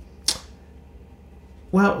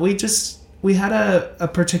we had a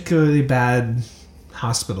particularly bad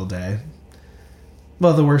hospital day.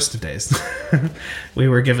 Well, the worst of days. We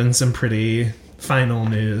were given some pretty final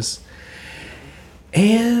news.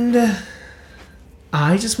 And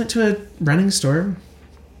I just went to a running store,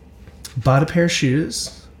 bought a pair of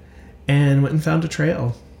shoes, and went and found a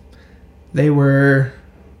trail. They were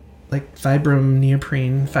like Vibram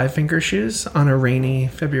neoprene 5-finger shoes on a rainy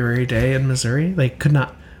February day in Missouri. They could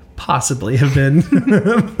not possibly have been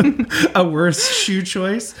a worse shoe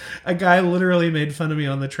choice. A guy literally made fun of me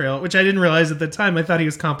on the trail, which I didn't realize at the time. I thought he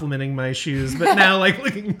was complimenting my shoes, but now,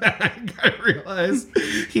 looking back, I realized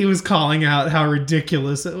he was calling out how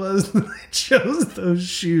ridiculous it was that I chose those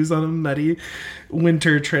shoes on a muddy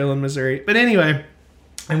winter trail in Missouri. But anyway,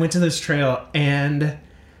 I went to this trail, and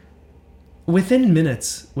within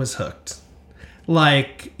minutes was hooked.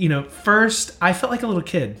 First I felt like a little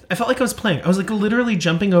kid. I felt like I was playing. I was literally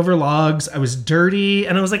jumping over logs. I was dirty,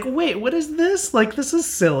 and I was like, wait, what is this? This is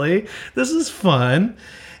silly. This is fun.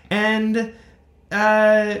 And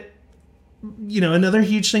another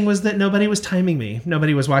huge thing was that nobody was timing me.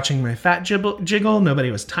 Nobody was watching my fat jiggle.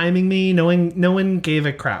 Nobody was timing me. No one gave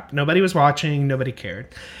a crap. Nobody was watching. Nobody cared.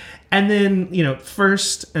 And then,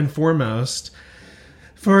 first and foremost,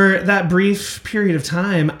 for that brief period of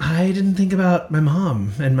time, I didn't think about my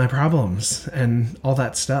mom and my problems and all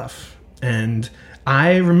that stuff. And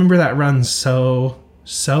I remember that run so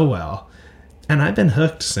well. And I've been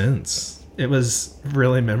hooked since. It was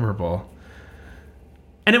really memorable.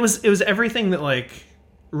 And it was everything that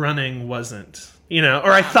running wasn't,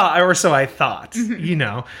 or I thought, or so I thought,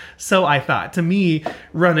 So I thought. To me,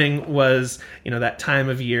 running was, that time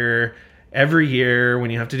of year, every year when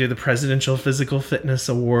you have to do the Presidential Physical Fitness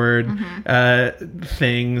Award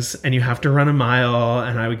things, and you have to run a mile,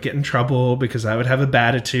 and I would get in trouble because I would have a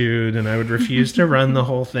bad attitude and I would refuse to run the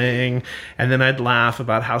whole thing, and then I'd laugh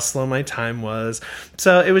about how slow my time was.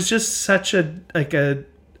 So it was just such a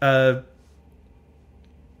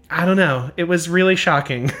I don't know. It was really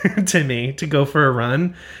shocking to me to go for a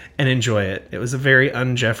run and enjoy it. It was a very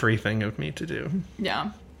un-Jeffrey thing of me to do.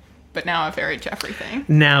 Yeah. But now a very Jeffrey thing.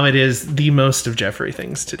 Now it is the most of Jeffrey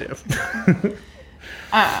things to do.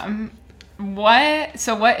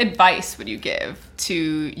 What advice would you give to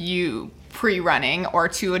you pre-running, or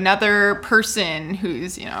to another person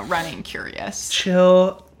who's, running curious?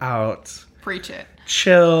 Chill out. Preach it.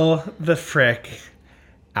 Chill the frick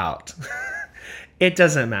out. It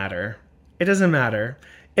doesn't matter. It doesn't matter.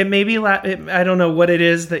 It may be, I don't know what it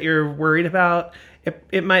is that you're worried about.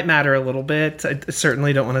 It might matter a little bit. I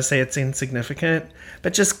certainly don't want to say it's insignificant,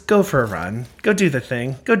 but just go for a run. Go do the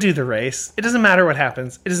thing. Go do the race. It doesn't matter what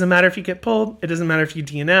happens. It doesn't matter if you get pulled. It doesn't matter if you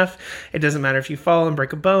DNF. It doesn't matter if you fall and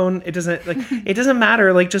break a bone. It doesn't it doesn't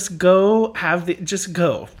matter. Just go just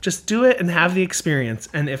go. Just do it and have the experience.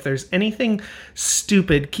 And if there's anything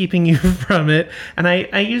stupid keeping you from it, and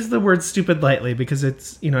I use the word stupid lightly because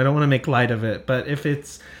it's, I don't want to make light of it, but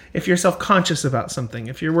if you're self-conscious about something,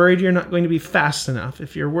 if you're worried you're not going to be fast enough,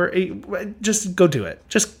 if you're worried, just go do it.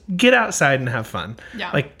 Just get outside and have fun.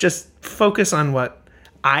 Yeah. Just focus on what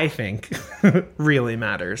I think really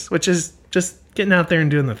matters, which is just getting out there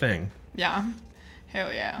and doing the thing. Yeah.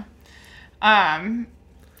 Hell yeah.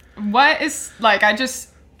 What is, I just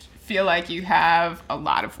feel like you have a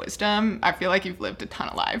lot of wisdom. I feel like you've lived a ton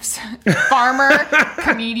of lives. Farmer,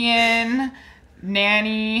 comedian,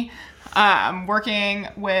 nanny, working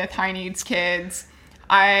with high needs kids.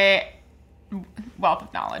 Wealth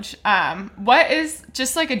of knowledge. What is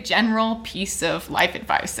just a general piece of life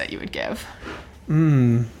advice that you would give?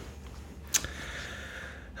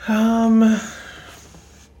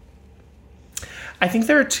 I think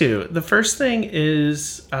there are two. The first thing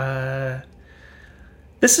is,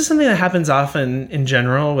 this is something that happens often in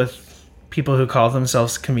general with people who call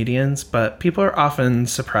themselves comedians, but people are often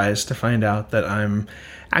surprised to find out that I'm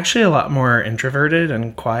actually a lot more introverted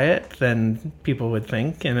and quiet than people would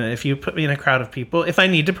think. And if you put me in a crowd of people, if I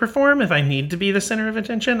need to perform, if I need to be the center of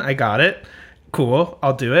attention, I got it. Cool,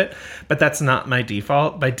 I'll do it. But that's not my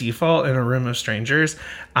default. By default, in a room of strangers,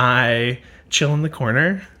 I chill in the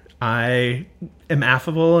corner. I am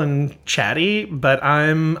affable and chatty, but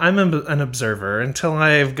I'm an observer. Until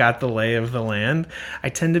I've got the lay of the land, I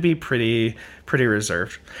tend to be pretty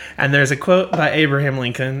reserved. And there's a quote by Abraham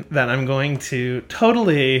Lincoln that I'm going to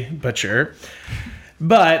totally butcher.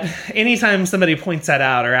 But anytime somebody points that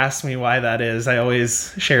out or asks me why that is, I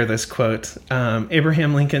always share this quote.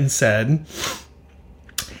 Abraham Lincoln said,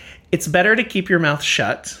 "It's better to keep your mouth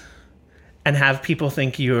shut and have people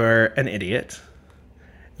think you're an idiot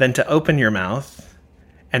than to open your mouth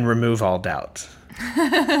and remove all doubt."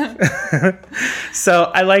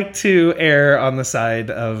 So I like to err on the side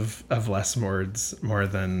of less words more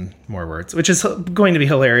than more words, which is going to be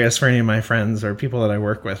hilarious for any of my friends or people that I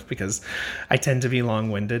work with because I tend to be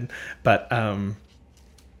long-winded. But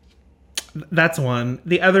that's one.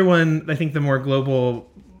 The other one, I think the more global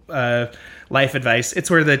life advice, it's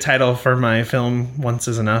where the title for my film, Once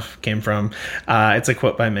Is Enough, came from. It's a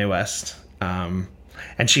quote by Mae West.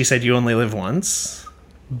 And she said, "You only live once,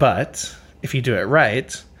 but if you do it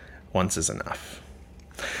right, once is enough."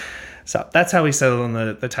 So that's how we settled on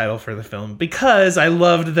the title for the film, because I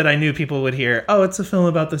loved that I knew people would hear, "Oh, it's a film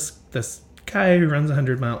about this guy who runs a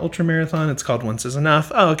 100-mile ultramarathon. It's called Once Is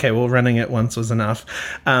Enough." Oh, okay, well, running it once was enough.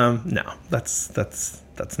 No, that's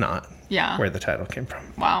not where the title came from.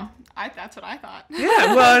 Wow. That's what I thought.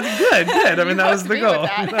 Yeah, well, it's good. I mean, that was the goal.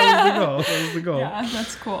 That was the goal. Yeah,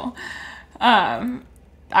 that's cool.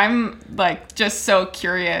 I'm like just so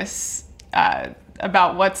curious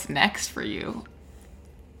about what's next for you.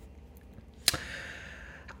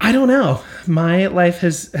 I don't know. My life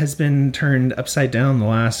has been turned upside down the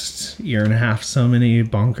last year and a half. So many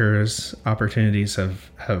bonkers opportunities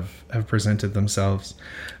have presented themselves.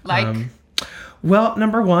 Like? Well,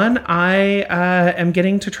 number one, I am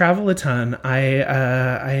getting to travel a ton.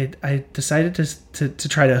 I decided to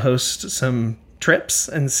try to host some trips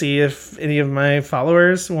and see if any of my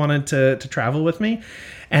followers wanted to travel with me.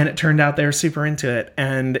 And it turned out they were super into it.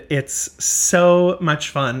 And it's so much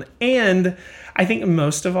fun. And I think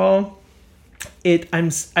most of all,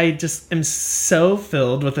 I just am so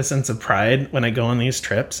filled with a sense of pride when I go on these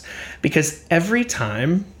trips, because every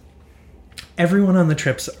time, everyone on the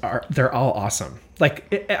trips they're all awesome.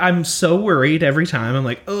 Like, I'm so worried every time. I'm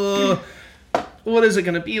like, oh, what is it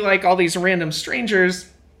going to be like? All these random strangers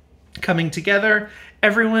coming together.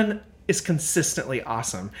 Everyone is consistently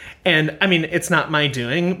awesome. And I mean, it's not my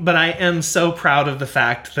doing, but I am so proud of the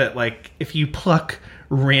fact that, like, if you pluck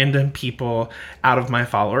random people out of my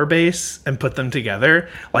follower base and put them together,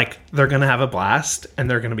 like, they're gonna have a blast and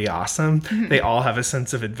they're gonna be awesome. Mm-hmm. They all have a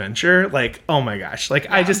sense of adventure. Like, oh my gosh, like,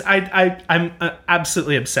 yeah. I'm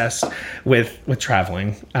absolutely obsessed with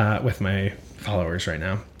traveling with my followers right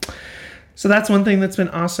now. So that's one thing that's been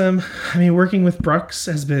awesome. I mean, working with Brooks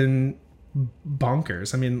has been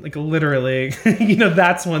bonkers. I mean, like, literally,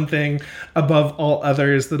 that's one thing above all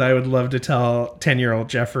others that I would love to tell 10-year-old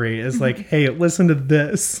Jeffrey is like, hey, listen to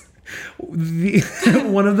this.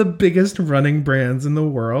 One of the biggest running brands in the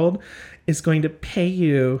world is going to pay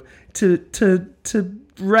you to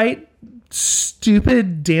write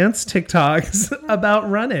stupid dance TikToks about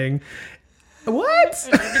running. What?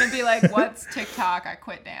 You're going to be like, what's TikTok? I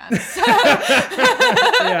quit dance.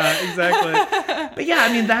 Yeah, exactly. But yeah,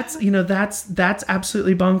 I mean, that's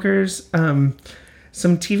absolutely bonkers.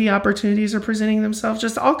 Some TV opportunities are presenting themselves.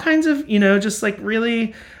 Just all kinds of, just like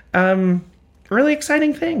really, really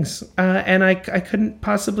exciting things. And I couldn't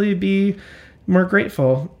possibly be more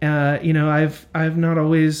grateful. I've not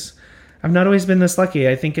always been this lucky.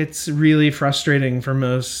 I think it's really frustrating for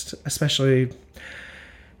most, especially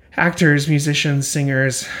actors, musicians,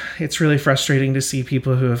 singers. It's really frustrating to see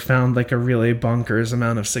people who have found like a really bonkers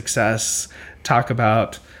amount of success talk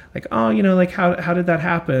about like, oh, like how did that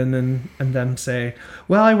happen? And them say,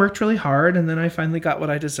 well, I worked really hard and then I finally got what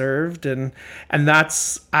I deserved. And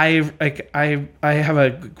that's, I have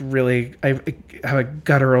a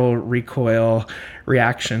guttural recoil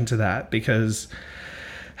reaction to that, because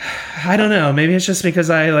I don't know, maybe it's just because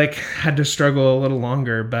I like had to struggle a little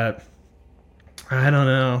longer, but I don't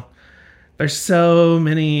know. There's so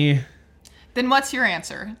many. Then what's your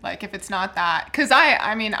answer? Like, if it's not that, because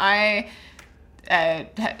I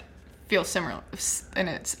feel similar,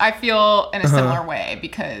 and I feel in a similar way,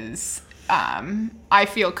 because I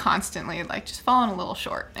feel constantly like just falling a little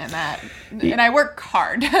short, and I work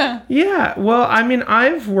hard. Yeah, well, I mean,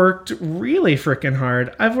 I've worked really freaking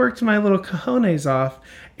hard. I've worked my little cojones off,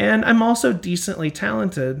 and I'm also decently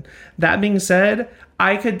talented. That being said,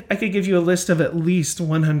 I could give you a list of at least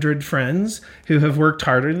 100 friends who have worked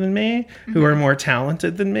harder than me, who are more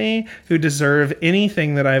talented than me, who deserve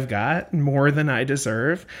anything that I've got more than I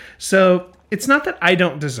deserve. So it's not that I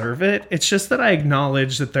don't deserve it. It's just that I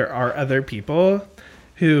acknowledge that there are other people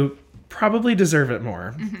who probably deserve it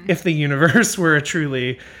more if the universe were a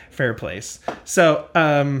truly fair place. So,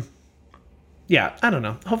 yeah, I don't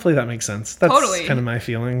know. Hopefully that makes sense. That's totally kind of my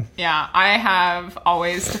feeling. Yeah, I have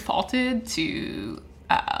always defaulted to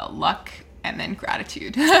luck and then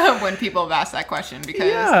gratitude when people have asked that question,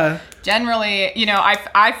 because generally, you know,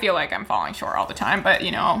 I feel like I'm falling short all the time, but,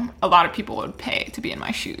 you know, a lot of people would pay to be in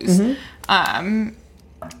my shoes. And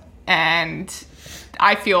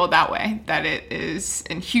I feel that way, that it is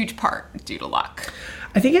in huge part due to luck.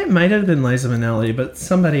 I think it might have been Liza Minnelli, but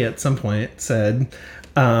somebody at some point said,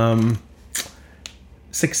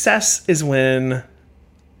 success is when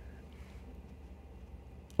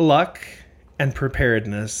luck and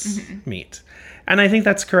preparedness meet. And I think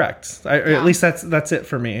that's correct. Or at least that's it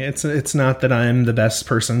for me. It's not that I'm the best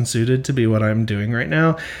person suited to be what I'm doing right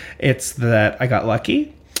now. It's that I got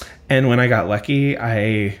lucky. And when I got lucky,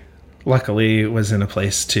 I luckily was in a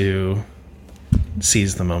place to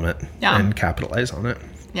seize the moment and capitalize on it.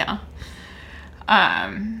 Yeah.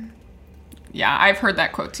 Yeah, I've heard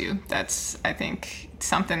that quote too. That's, I think,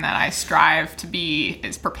 something that I strive to be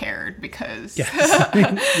is prepared, because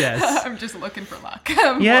yes. I'm just looking for luck.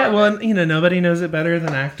 Yeah, well, you know, nobody knows it better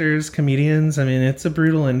than actors, comedians. I mean, it's a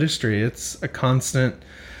brutal industry. It's a constant,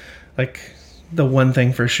 like, the one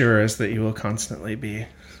thing for sure is that you will constantly be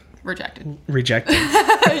rejected.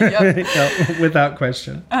 Without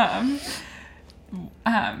question.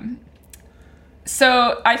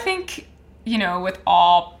 So I think, you know, with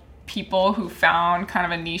all people who found kind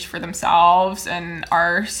of a niche for themselves and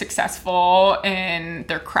are successful in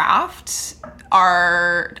their craft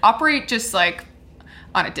operate just like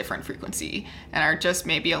on a different frequency and are just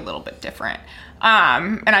maybe a little bit different.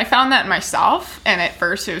 And I found that in myself. And at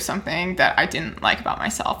first it was something that I didn't like about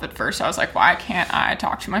myself. At first I was like, why can't I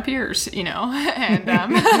talk to my peers, you know? And,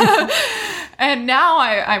 and now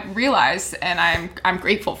I realize, and I'm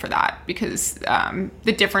grateful for that, because,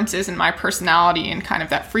 the differences in my personality and kind of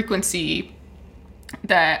that frequency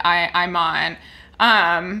that I'm on,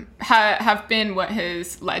 have been what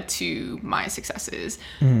has led to my successes.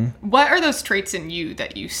 What are those traits in you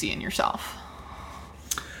that you see in yourself?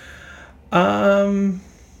 Well,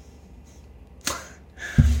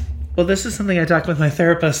 this is something I talk with my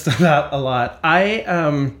therapist about a lot.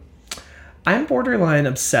 I'm borderline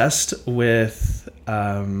obsessed with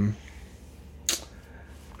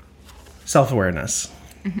self-awareness.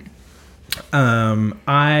 I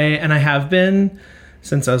have been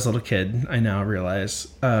since I was a little kid, I now realize.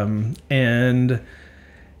 And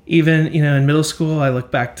even, you know, in middle school, I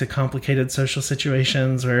look back to complicated social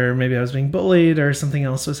situations where maybe I was being bullied or something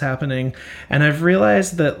else was happening. And I've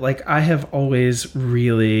realized that, like, I have always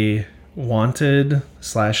really wanted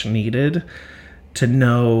 / needed to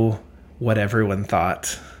know what everyone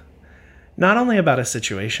thought. Not only about a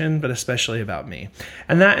situation, but especially about me.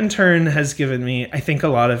 And that in turn has given me, I think, a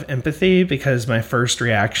lot of empathy, because my first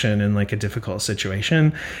reaction in like a difficult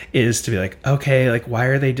situation is to be like, okay, like, why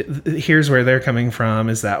are they, here's where they're coming from.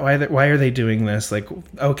 Is that why are they doing this? Like,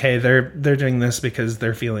 okay, they're doing this because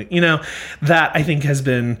they're feeling, you know, that I think has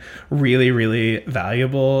been really, really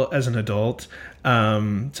valuable as an adult.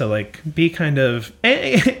 To like be kind of,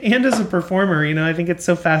 and as a performer, you know, I think it's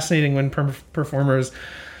so fascinating when performers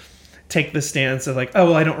take the stance of like, oh,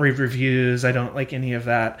 well, I don't read reviews, I don't like any of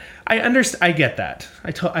that. I understand, I get that.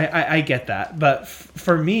 I get that. But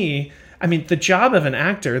for me, I mean, the job of an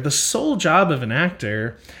actor, the sole job of an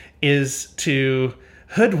actor, is to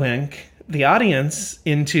hoodwink the audience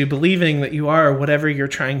into believing that you are whatever you're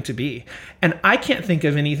trying to be. And I can't think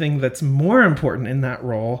of anything that's more important in that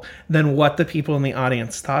role than what the people in the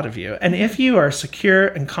audience thought of you. And if you are secure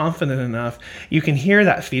and confident enough, you can hear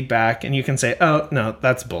that feedback and you can say, oh, no,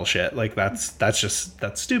 that's bullshit. Like, that's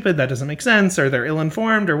stupid. That doesn't make sense, or they're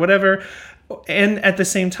ill-informed or whatever. And at the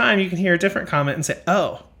same time, you can hear a different comment and say,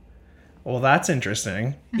 oh, well, that's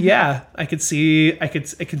interesting. Yeah, I could see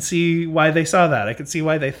why they saw that. I could see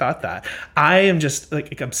why they thought that. I am just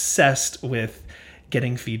like obsessed with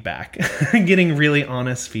getting feedback, getting really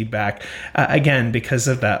honest feedback. Again, because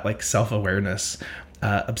of that like self-awareness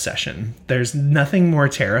there's nothing more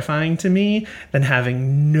terrifying to me than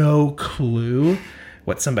having no clue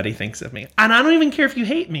what somebody thinks of me. And I don't even care if you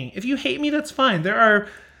hate me. If you hate me, that's fine. There are,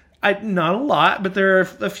 not a lot, but there are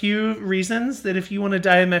a few reasons that if you want to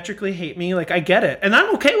diametrically hate me, like, I get it. And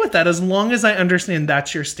I'm okay with that as long as I understand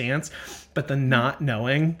that's your stance. But the not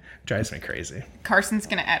knowing drives me crazy. Carson's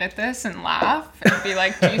going to edit this and laugh and be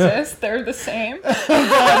like, Jesus, they're the same. Oh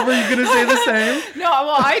God, were you going to say the same? No,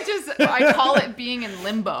 well, I call it being in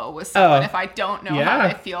limbo with someone if I don't know how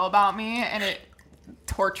they feel about me, and it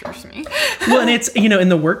tortures me. Well, and it's, in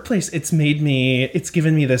the workplace, it's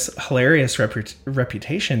given me this hilarious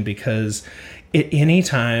reputation because at any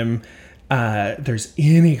time there's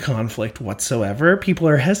any conflict whatsoever, people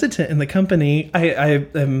are hesitant in the company. I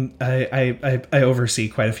oversee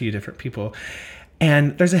quite a few different people,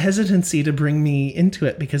 and there's a hesitancy to bring me into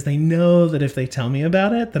it because they know that if they tell me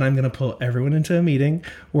about it, then I'm going to pull everyone into a meeting.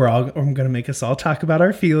 I'm going to make us all talk about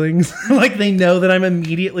our feelings. Like, they know that I'm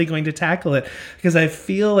immediately going to tackle it because I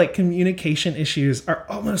feel like communication issues are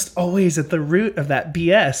almost always at the root of that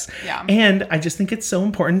BS. Yeah. And I just think it's so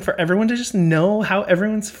important for everyone to just know how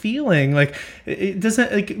everyone's feeling. Like, it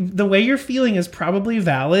doesn't, like, the way you're feeling is probably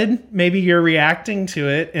valid. Maybe you're reacting to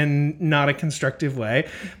it in not a constructive way,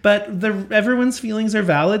 but everyone's feelings are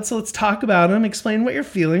valid, so let's talk about them, explain what you're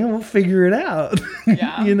feeling, and we'll figure it out.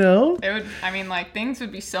 Yeah. It would, things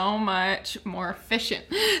would be so much more efficient.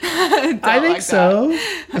 I think like so.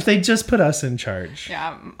 If they just put us in charge.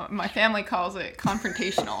 Yeah, my family calls it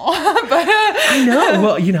confrontational. But I know.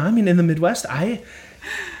 Well, in the Midwest, I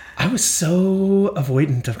was so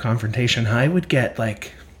avoidant of confrontation. I would get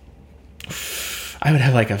I would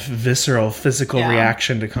have like a visceral physical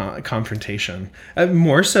reaction to confrontation,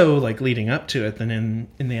 more so like leading up to it than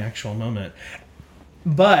in the actual moment.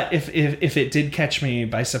 But if it did catch me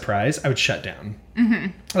by surprise, I would shut down.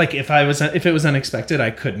 Mm-hmm. Like if it was unexpected,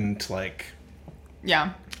 I couldn't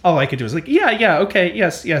all I could do was like, yeah, okay,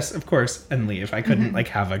 yes, of course, and leave. I couldn't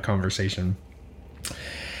have a conversation.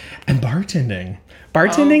 And bartending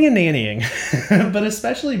and nannying, but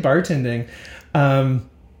especially bartending,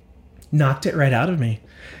 knocked it right out of me.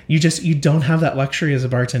 You don't have that luxury as a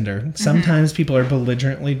bartender. Sometimes people are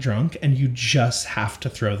belligerently drunk and you just have to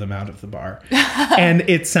throw them out of the bar. And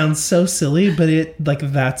it sounds so silly, but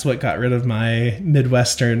that's what got rid of my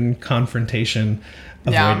Midwestern confrontation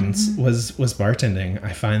avoidance was bartending.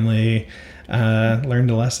 I finally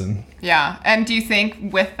learned a lesson. Yeah. And do you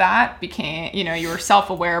think with that became, you were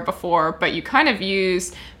self-aware before, but you kind of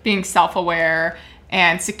used being self-aware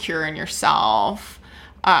and secure in yourself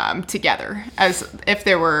together as if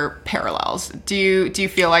there were parallels? Do you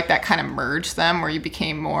feel like that kind of merged them, where you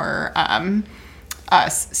became more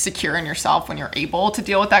secure in yourself when you're able to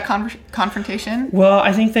deal with that confrontation? Well,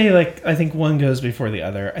 I think one goes before the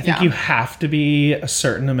other. I think you have to be a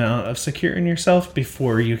certain amount of secure in yourself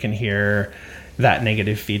before you can hear that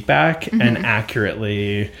negative feedback and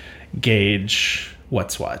accurately gauge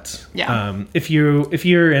what's what. Yeah. If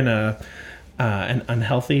you're in an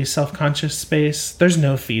unhealthy self-conscious space, there's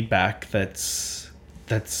no feedback that's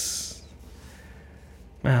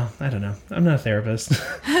well, I don't know. I'm not a therapist,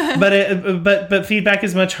 but feedback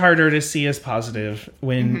is much harder to see as positive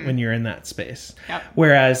when you're in that space. Yep.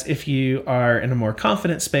 Whereas if you are in a more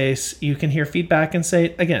confident space, you can hear feedback and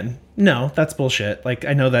say, again, no, that's bullshit. Like,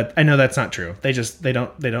 I know that's not true. They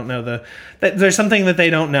don't know there's something that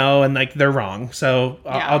they don't know, and like they're wrong. So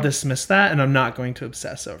I'll dismiss that, and I'm not going to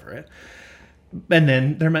obsess over it. And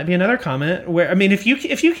then there might be another comment where, if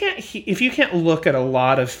you can't look at a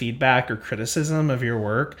lot of feedback or criticism of your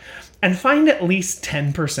work and find at least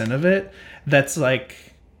 10% of it that's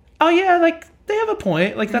like, oh yeah, like they have a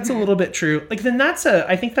point, like that's a little bit true, like then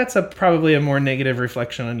I think that's probably a more negative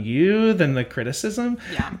reflection on you than the criticism.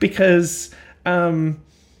 Yeah. Because none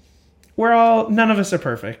of us are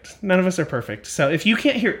perfect. So if you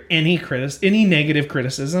can't hear any negative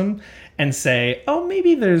criticism and say, oh,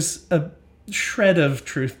 maybe there's a shred of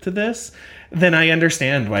truth to this, then I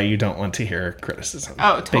understand why you don't want to hear criticism.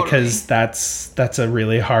 Oh, totally. Because that's a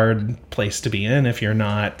really hard place to be in if you're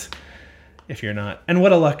not. And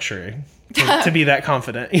what a luxury to be that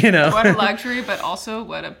confident, What a luxury, but also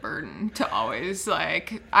what a burden to always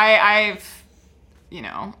I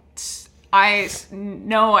know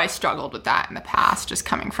I struggled with that in the past, just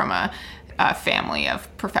coming from a family of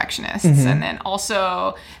perfectionists, and then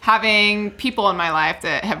also having people in my life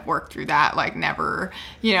that have worked through that, like never,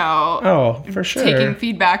 for sure, taking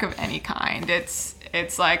feedback of any kind. It's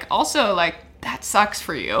like also like that sucks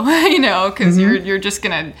for you, because you're just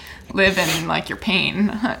gonna live in like your pain,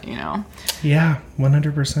 Yeah,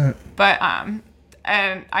 100%. But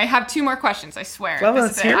and I have 2 more questions, I swear. Well,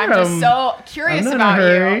 let's hear I'm just so curious about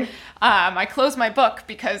you. I closed my book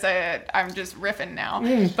because I'm just riffing now.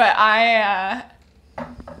 But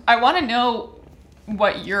I want to know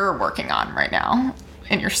what you're working on right now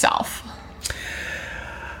in yourself.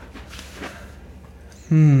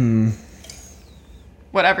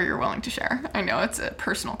 Whatever you're willing to share. I know it's a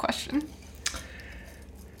personal question.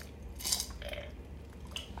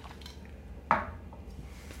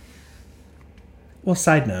 Well,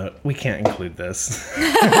 side note, we can't include this.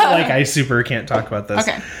 Like, I super can't talk about this.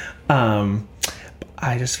 Okay.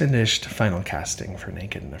 I just finished final casting for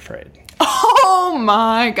Naked and Afraid. Oh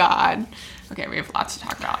my God. Okay, we have lots to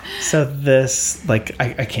talk about. So this, like,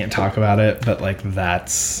 I can't talk about it, but, like,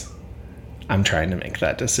 I'm trying to make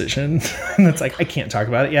that decision. And it's like, I can't talk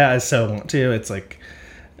about it. Yeah, I so want to. It's like,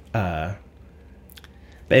 but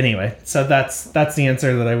anyway, so that's the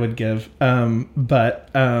answer that I would give.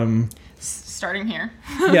 Starting here.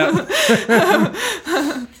 Yeah.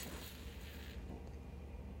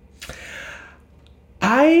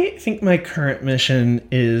 I think my current mission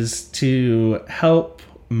is to help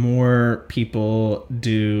more people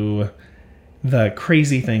do the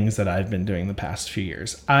crazy things that I've been doing the past few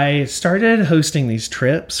years. I started hosting these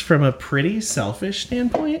trips from a pretty selfish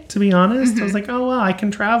standpoint, to be honest. I was like, oh, well, I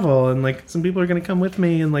can travel, and like some people are going to come with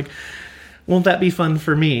me, and like, won't that be fun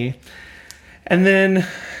for me? And then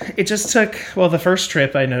it just took, well, the first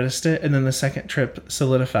trip I noticed it, and then the second trip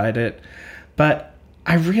solidified it. But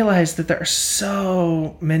I realized that there are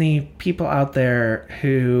so many people out there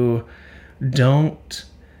who don't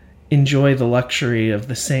enjoy the luxury of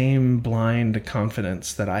the same blind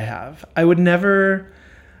confidence that I have. I would never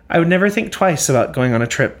think twice about going on a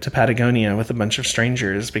trip to Patagonia with a bunch of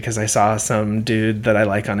strangers because I saw some dude that I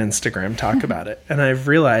like on Instagram talk about it. And I've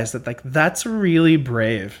realized that, like, that's really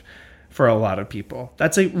brave for a lot of people.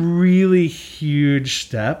 That's a really huge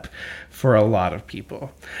step for a lot of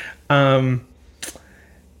people.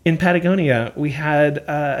 In Patagonia, we had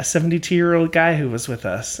a 72-year-old guy who was with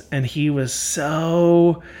us, and he was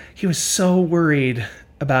so worried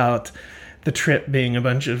about the trip being a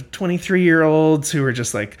bunch of 23-year-olds who were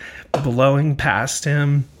just like blowing past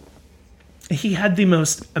him. He had the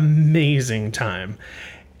most amazing time.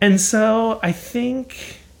 And so I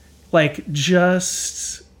think,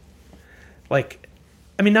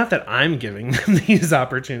 not that I'm giving them these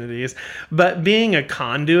opportunities, but being a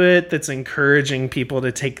conduit that's encouraging people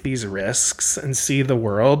to take these risks and see the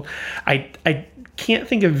world. I can't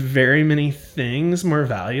think of very many things more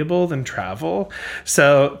valuable than travel.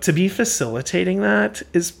 So to be facilitating that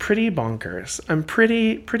is pretty bonkers. I'm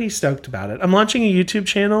pretty stoked about it. I'm launching a YouTube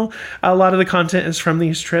channel. A lot of the content is from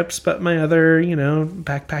these trips, but my other,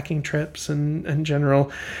 backpacking trips and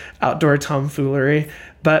general outdoor tomfoolery.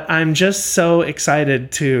 But I'm just so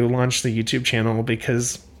excited to launch the YouTube channel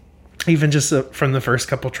because even just from the first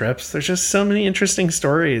couple trips, there's just so many interesting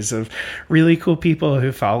stories of really cool people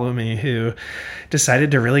who follow me who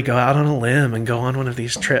decided to really go out on a limb and go on one of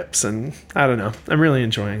these trips. And I don't know, I'm really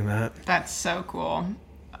enjoying that. That's so cool.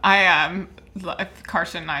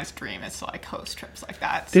 Carson and I's dream is to host trips like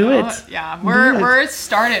that. So, Do it. Yeah, we're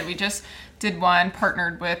started. We just did one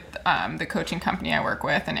partnered with the coaching company I work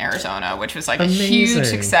with in Arizona, which was a huge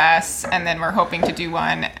success. And then we're hoping to do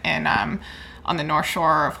one in on the North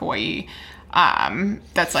Shore of Hawaii.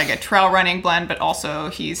 That's a trail running blend, but also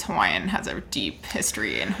he's Hawaiian, has a deep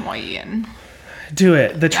history in Hawaii. And do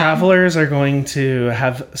it. The travelers are going to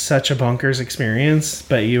have such a bonkers experience,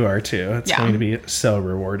 but you are too. It's going to be so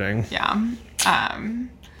rewarding. Yeah.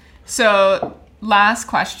 So last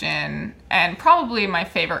question, and probably my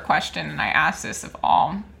favorite question, and I ask this of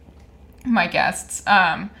all my guests.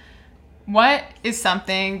 What is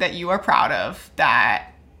something that you are proud of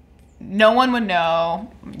that no one would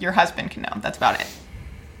know, your husband can know? That's about it.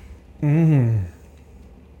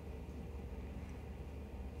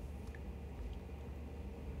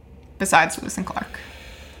 Besides Lewis and Clark.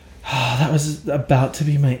 Oh, that was about to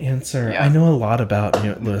be my answer. Yeah. I know a lot about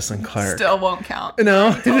Lewis and Clark. Still won't count.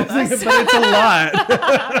 No, but it's a lot.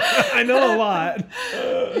 I know a lot.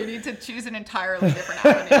 You need to choose an entirely different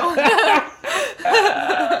avenue.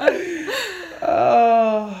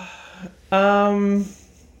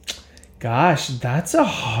 Gosh, that's a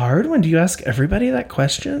hard one. Do you ask everybody that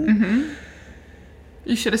question? Mm-hmm.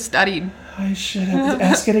 You should have studied. I should have.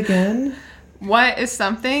 Ask it again. What is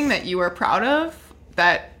something that you are proud of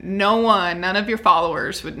that none of your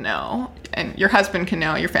followers would know? And your husband can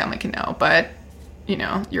know, your family can know, but,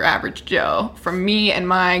 your average Joe, from me and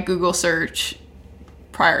my Google search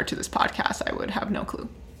prior to this podcast, I would have no clue.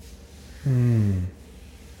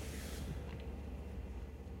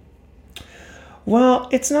 Well,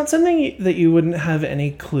 it's not something that you wouldn't have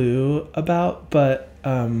any clue about, but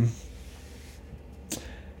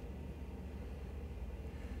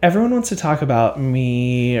everyone wants to talk about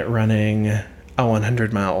me running a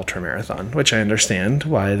 100-mile ultra marathon, which I understand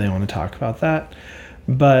why they want to talk about that.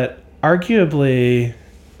 But arguably,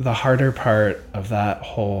 the harder part of that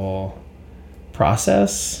whole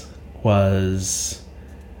process was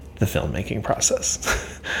the filmmaking process.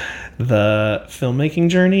 The filmmaking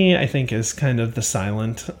journey, I think, is kind of the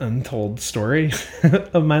silent, untold story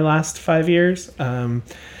of my last 5 years. And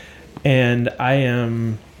I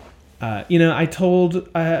am, I came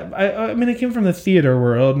from the theater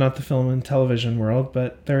world, not the film and television world,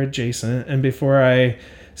 but they're adjacent. And before I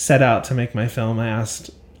set out to make my film, I asked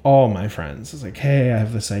all my friends, I was like, hey, I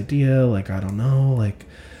have this idea. Like, I don't know, like,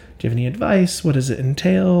 do you have any advice? What does it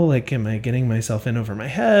entail? Like, am I getting myself in over my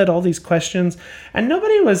head? All these questions. And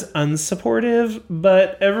nobody was unsupportive,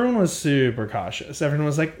 but everyone was super cautious. Everyone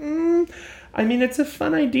was like, it's a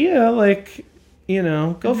fun idea. Like,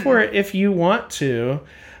 go for it if you want to.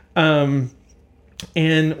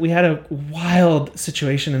 And we had a wild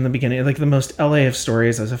situation in the beginning, like the most LA of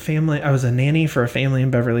stories. I was a nanny for a family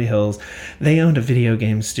in Beverly Hills. They owned a video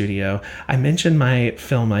game studio. I mentioned my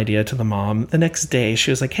film idea to the mom. The next day,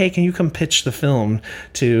 she was like, hey, can you come pitch the film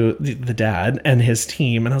to the dad and his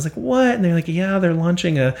team? And I was like, what? And they're like, yeah, they're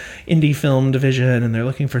launching a indie film division and they're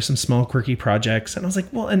looking for some small quirky projects. And I was like,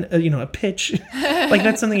 well, and a pitch, like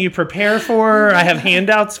that's something you prepare for. I have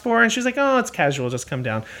handouts for. And she was like, oh, it's casual. Just come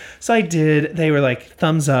down. So I did. They were like,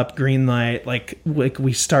 thumbs up, green light, like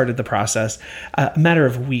we started the process. A matter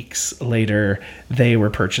of weeks later, they were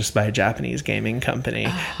purchased by a Japanese gaming company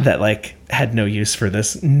that like had no use for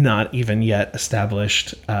this not even yet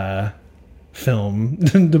established film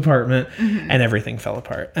department, and everything fell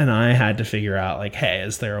apart. And I had to figure out like, hey,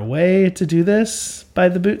 is there a way to do this by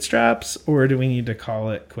the bootstraps, or do we need to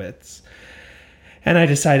call it quits? And I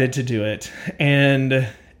decided to do it. And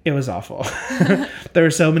it was awful. There were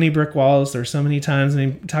so many brick walls. There were so many times,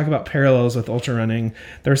 talk about parallels with ultra running.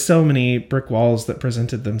 There were so many brick walls that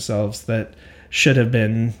presented themselves that should have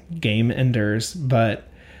been game enders. But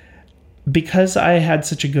because I had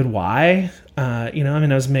such a good why, I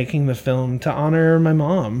was making the film to honor my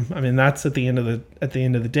mom. That's at the end of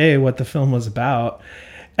the day what the film was about.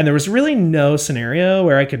 And there was really no scenario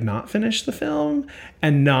where I could not finish the film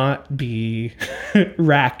and not be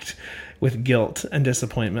racked with guilt and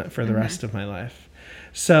disappointment for the rest of my life.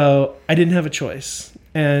 So I didn't have a choice.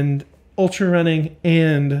 And ultra running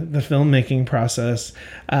and the filmmaking process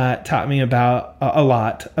taught me about a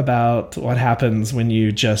lot about what happens when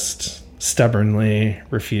you just stubbornly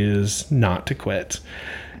refuse not to quit,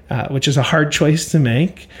 which is a hard choice to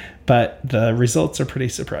make, but the results are pretty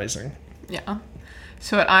surprising. Yeah.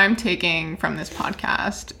 So what I'm taking from this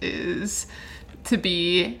podcast is to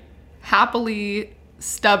be happily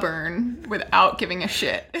stubborn without giving a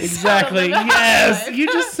shit. Exactly. Yes. You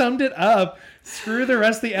just summed it up. Screw the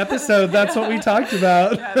rest of the episode. That's what we talked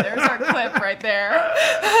about. Yeah, there's our clip right there.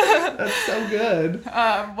 That's so good.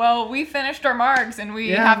 Well, we finished our marks and we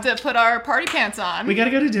have to put our party pants on. We got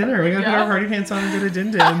to go to dinner. We got to put our party pants on and go to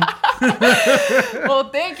Din Din. Well,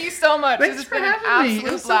 thank you so much. Thanks this has for been an having absolute me.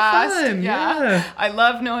 It was blast. so fun. Yeah. I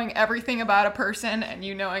love knowing everything about a person and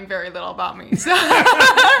you knowing very little about me. So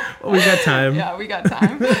well, we got time. Yeah, we got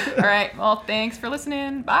time. All right. Well, thanks for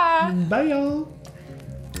listening. Bye. Bye, y'all.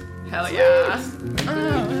 Hell yeah.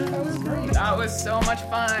 That was great. That was so much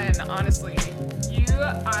fun, honestly.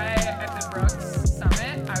 At the Brooks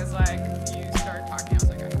Summit, I was like,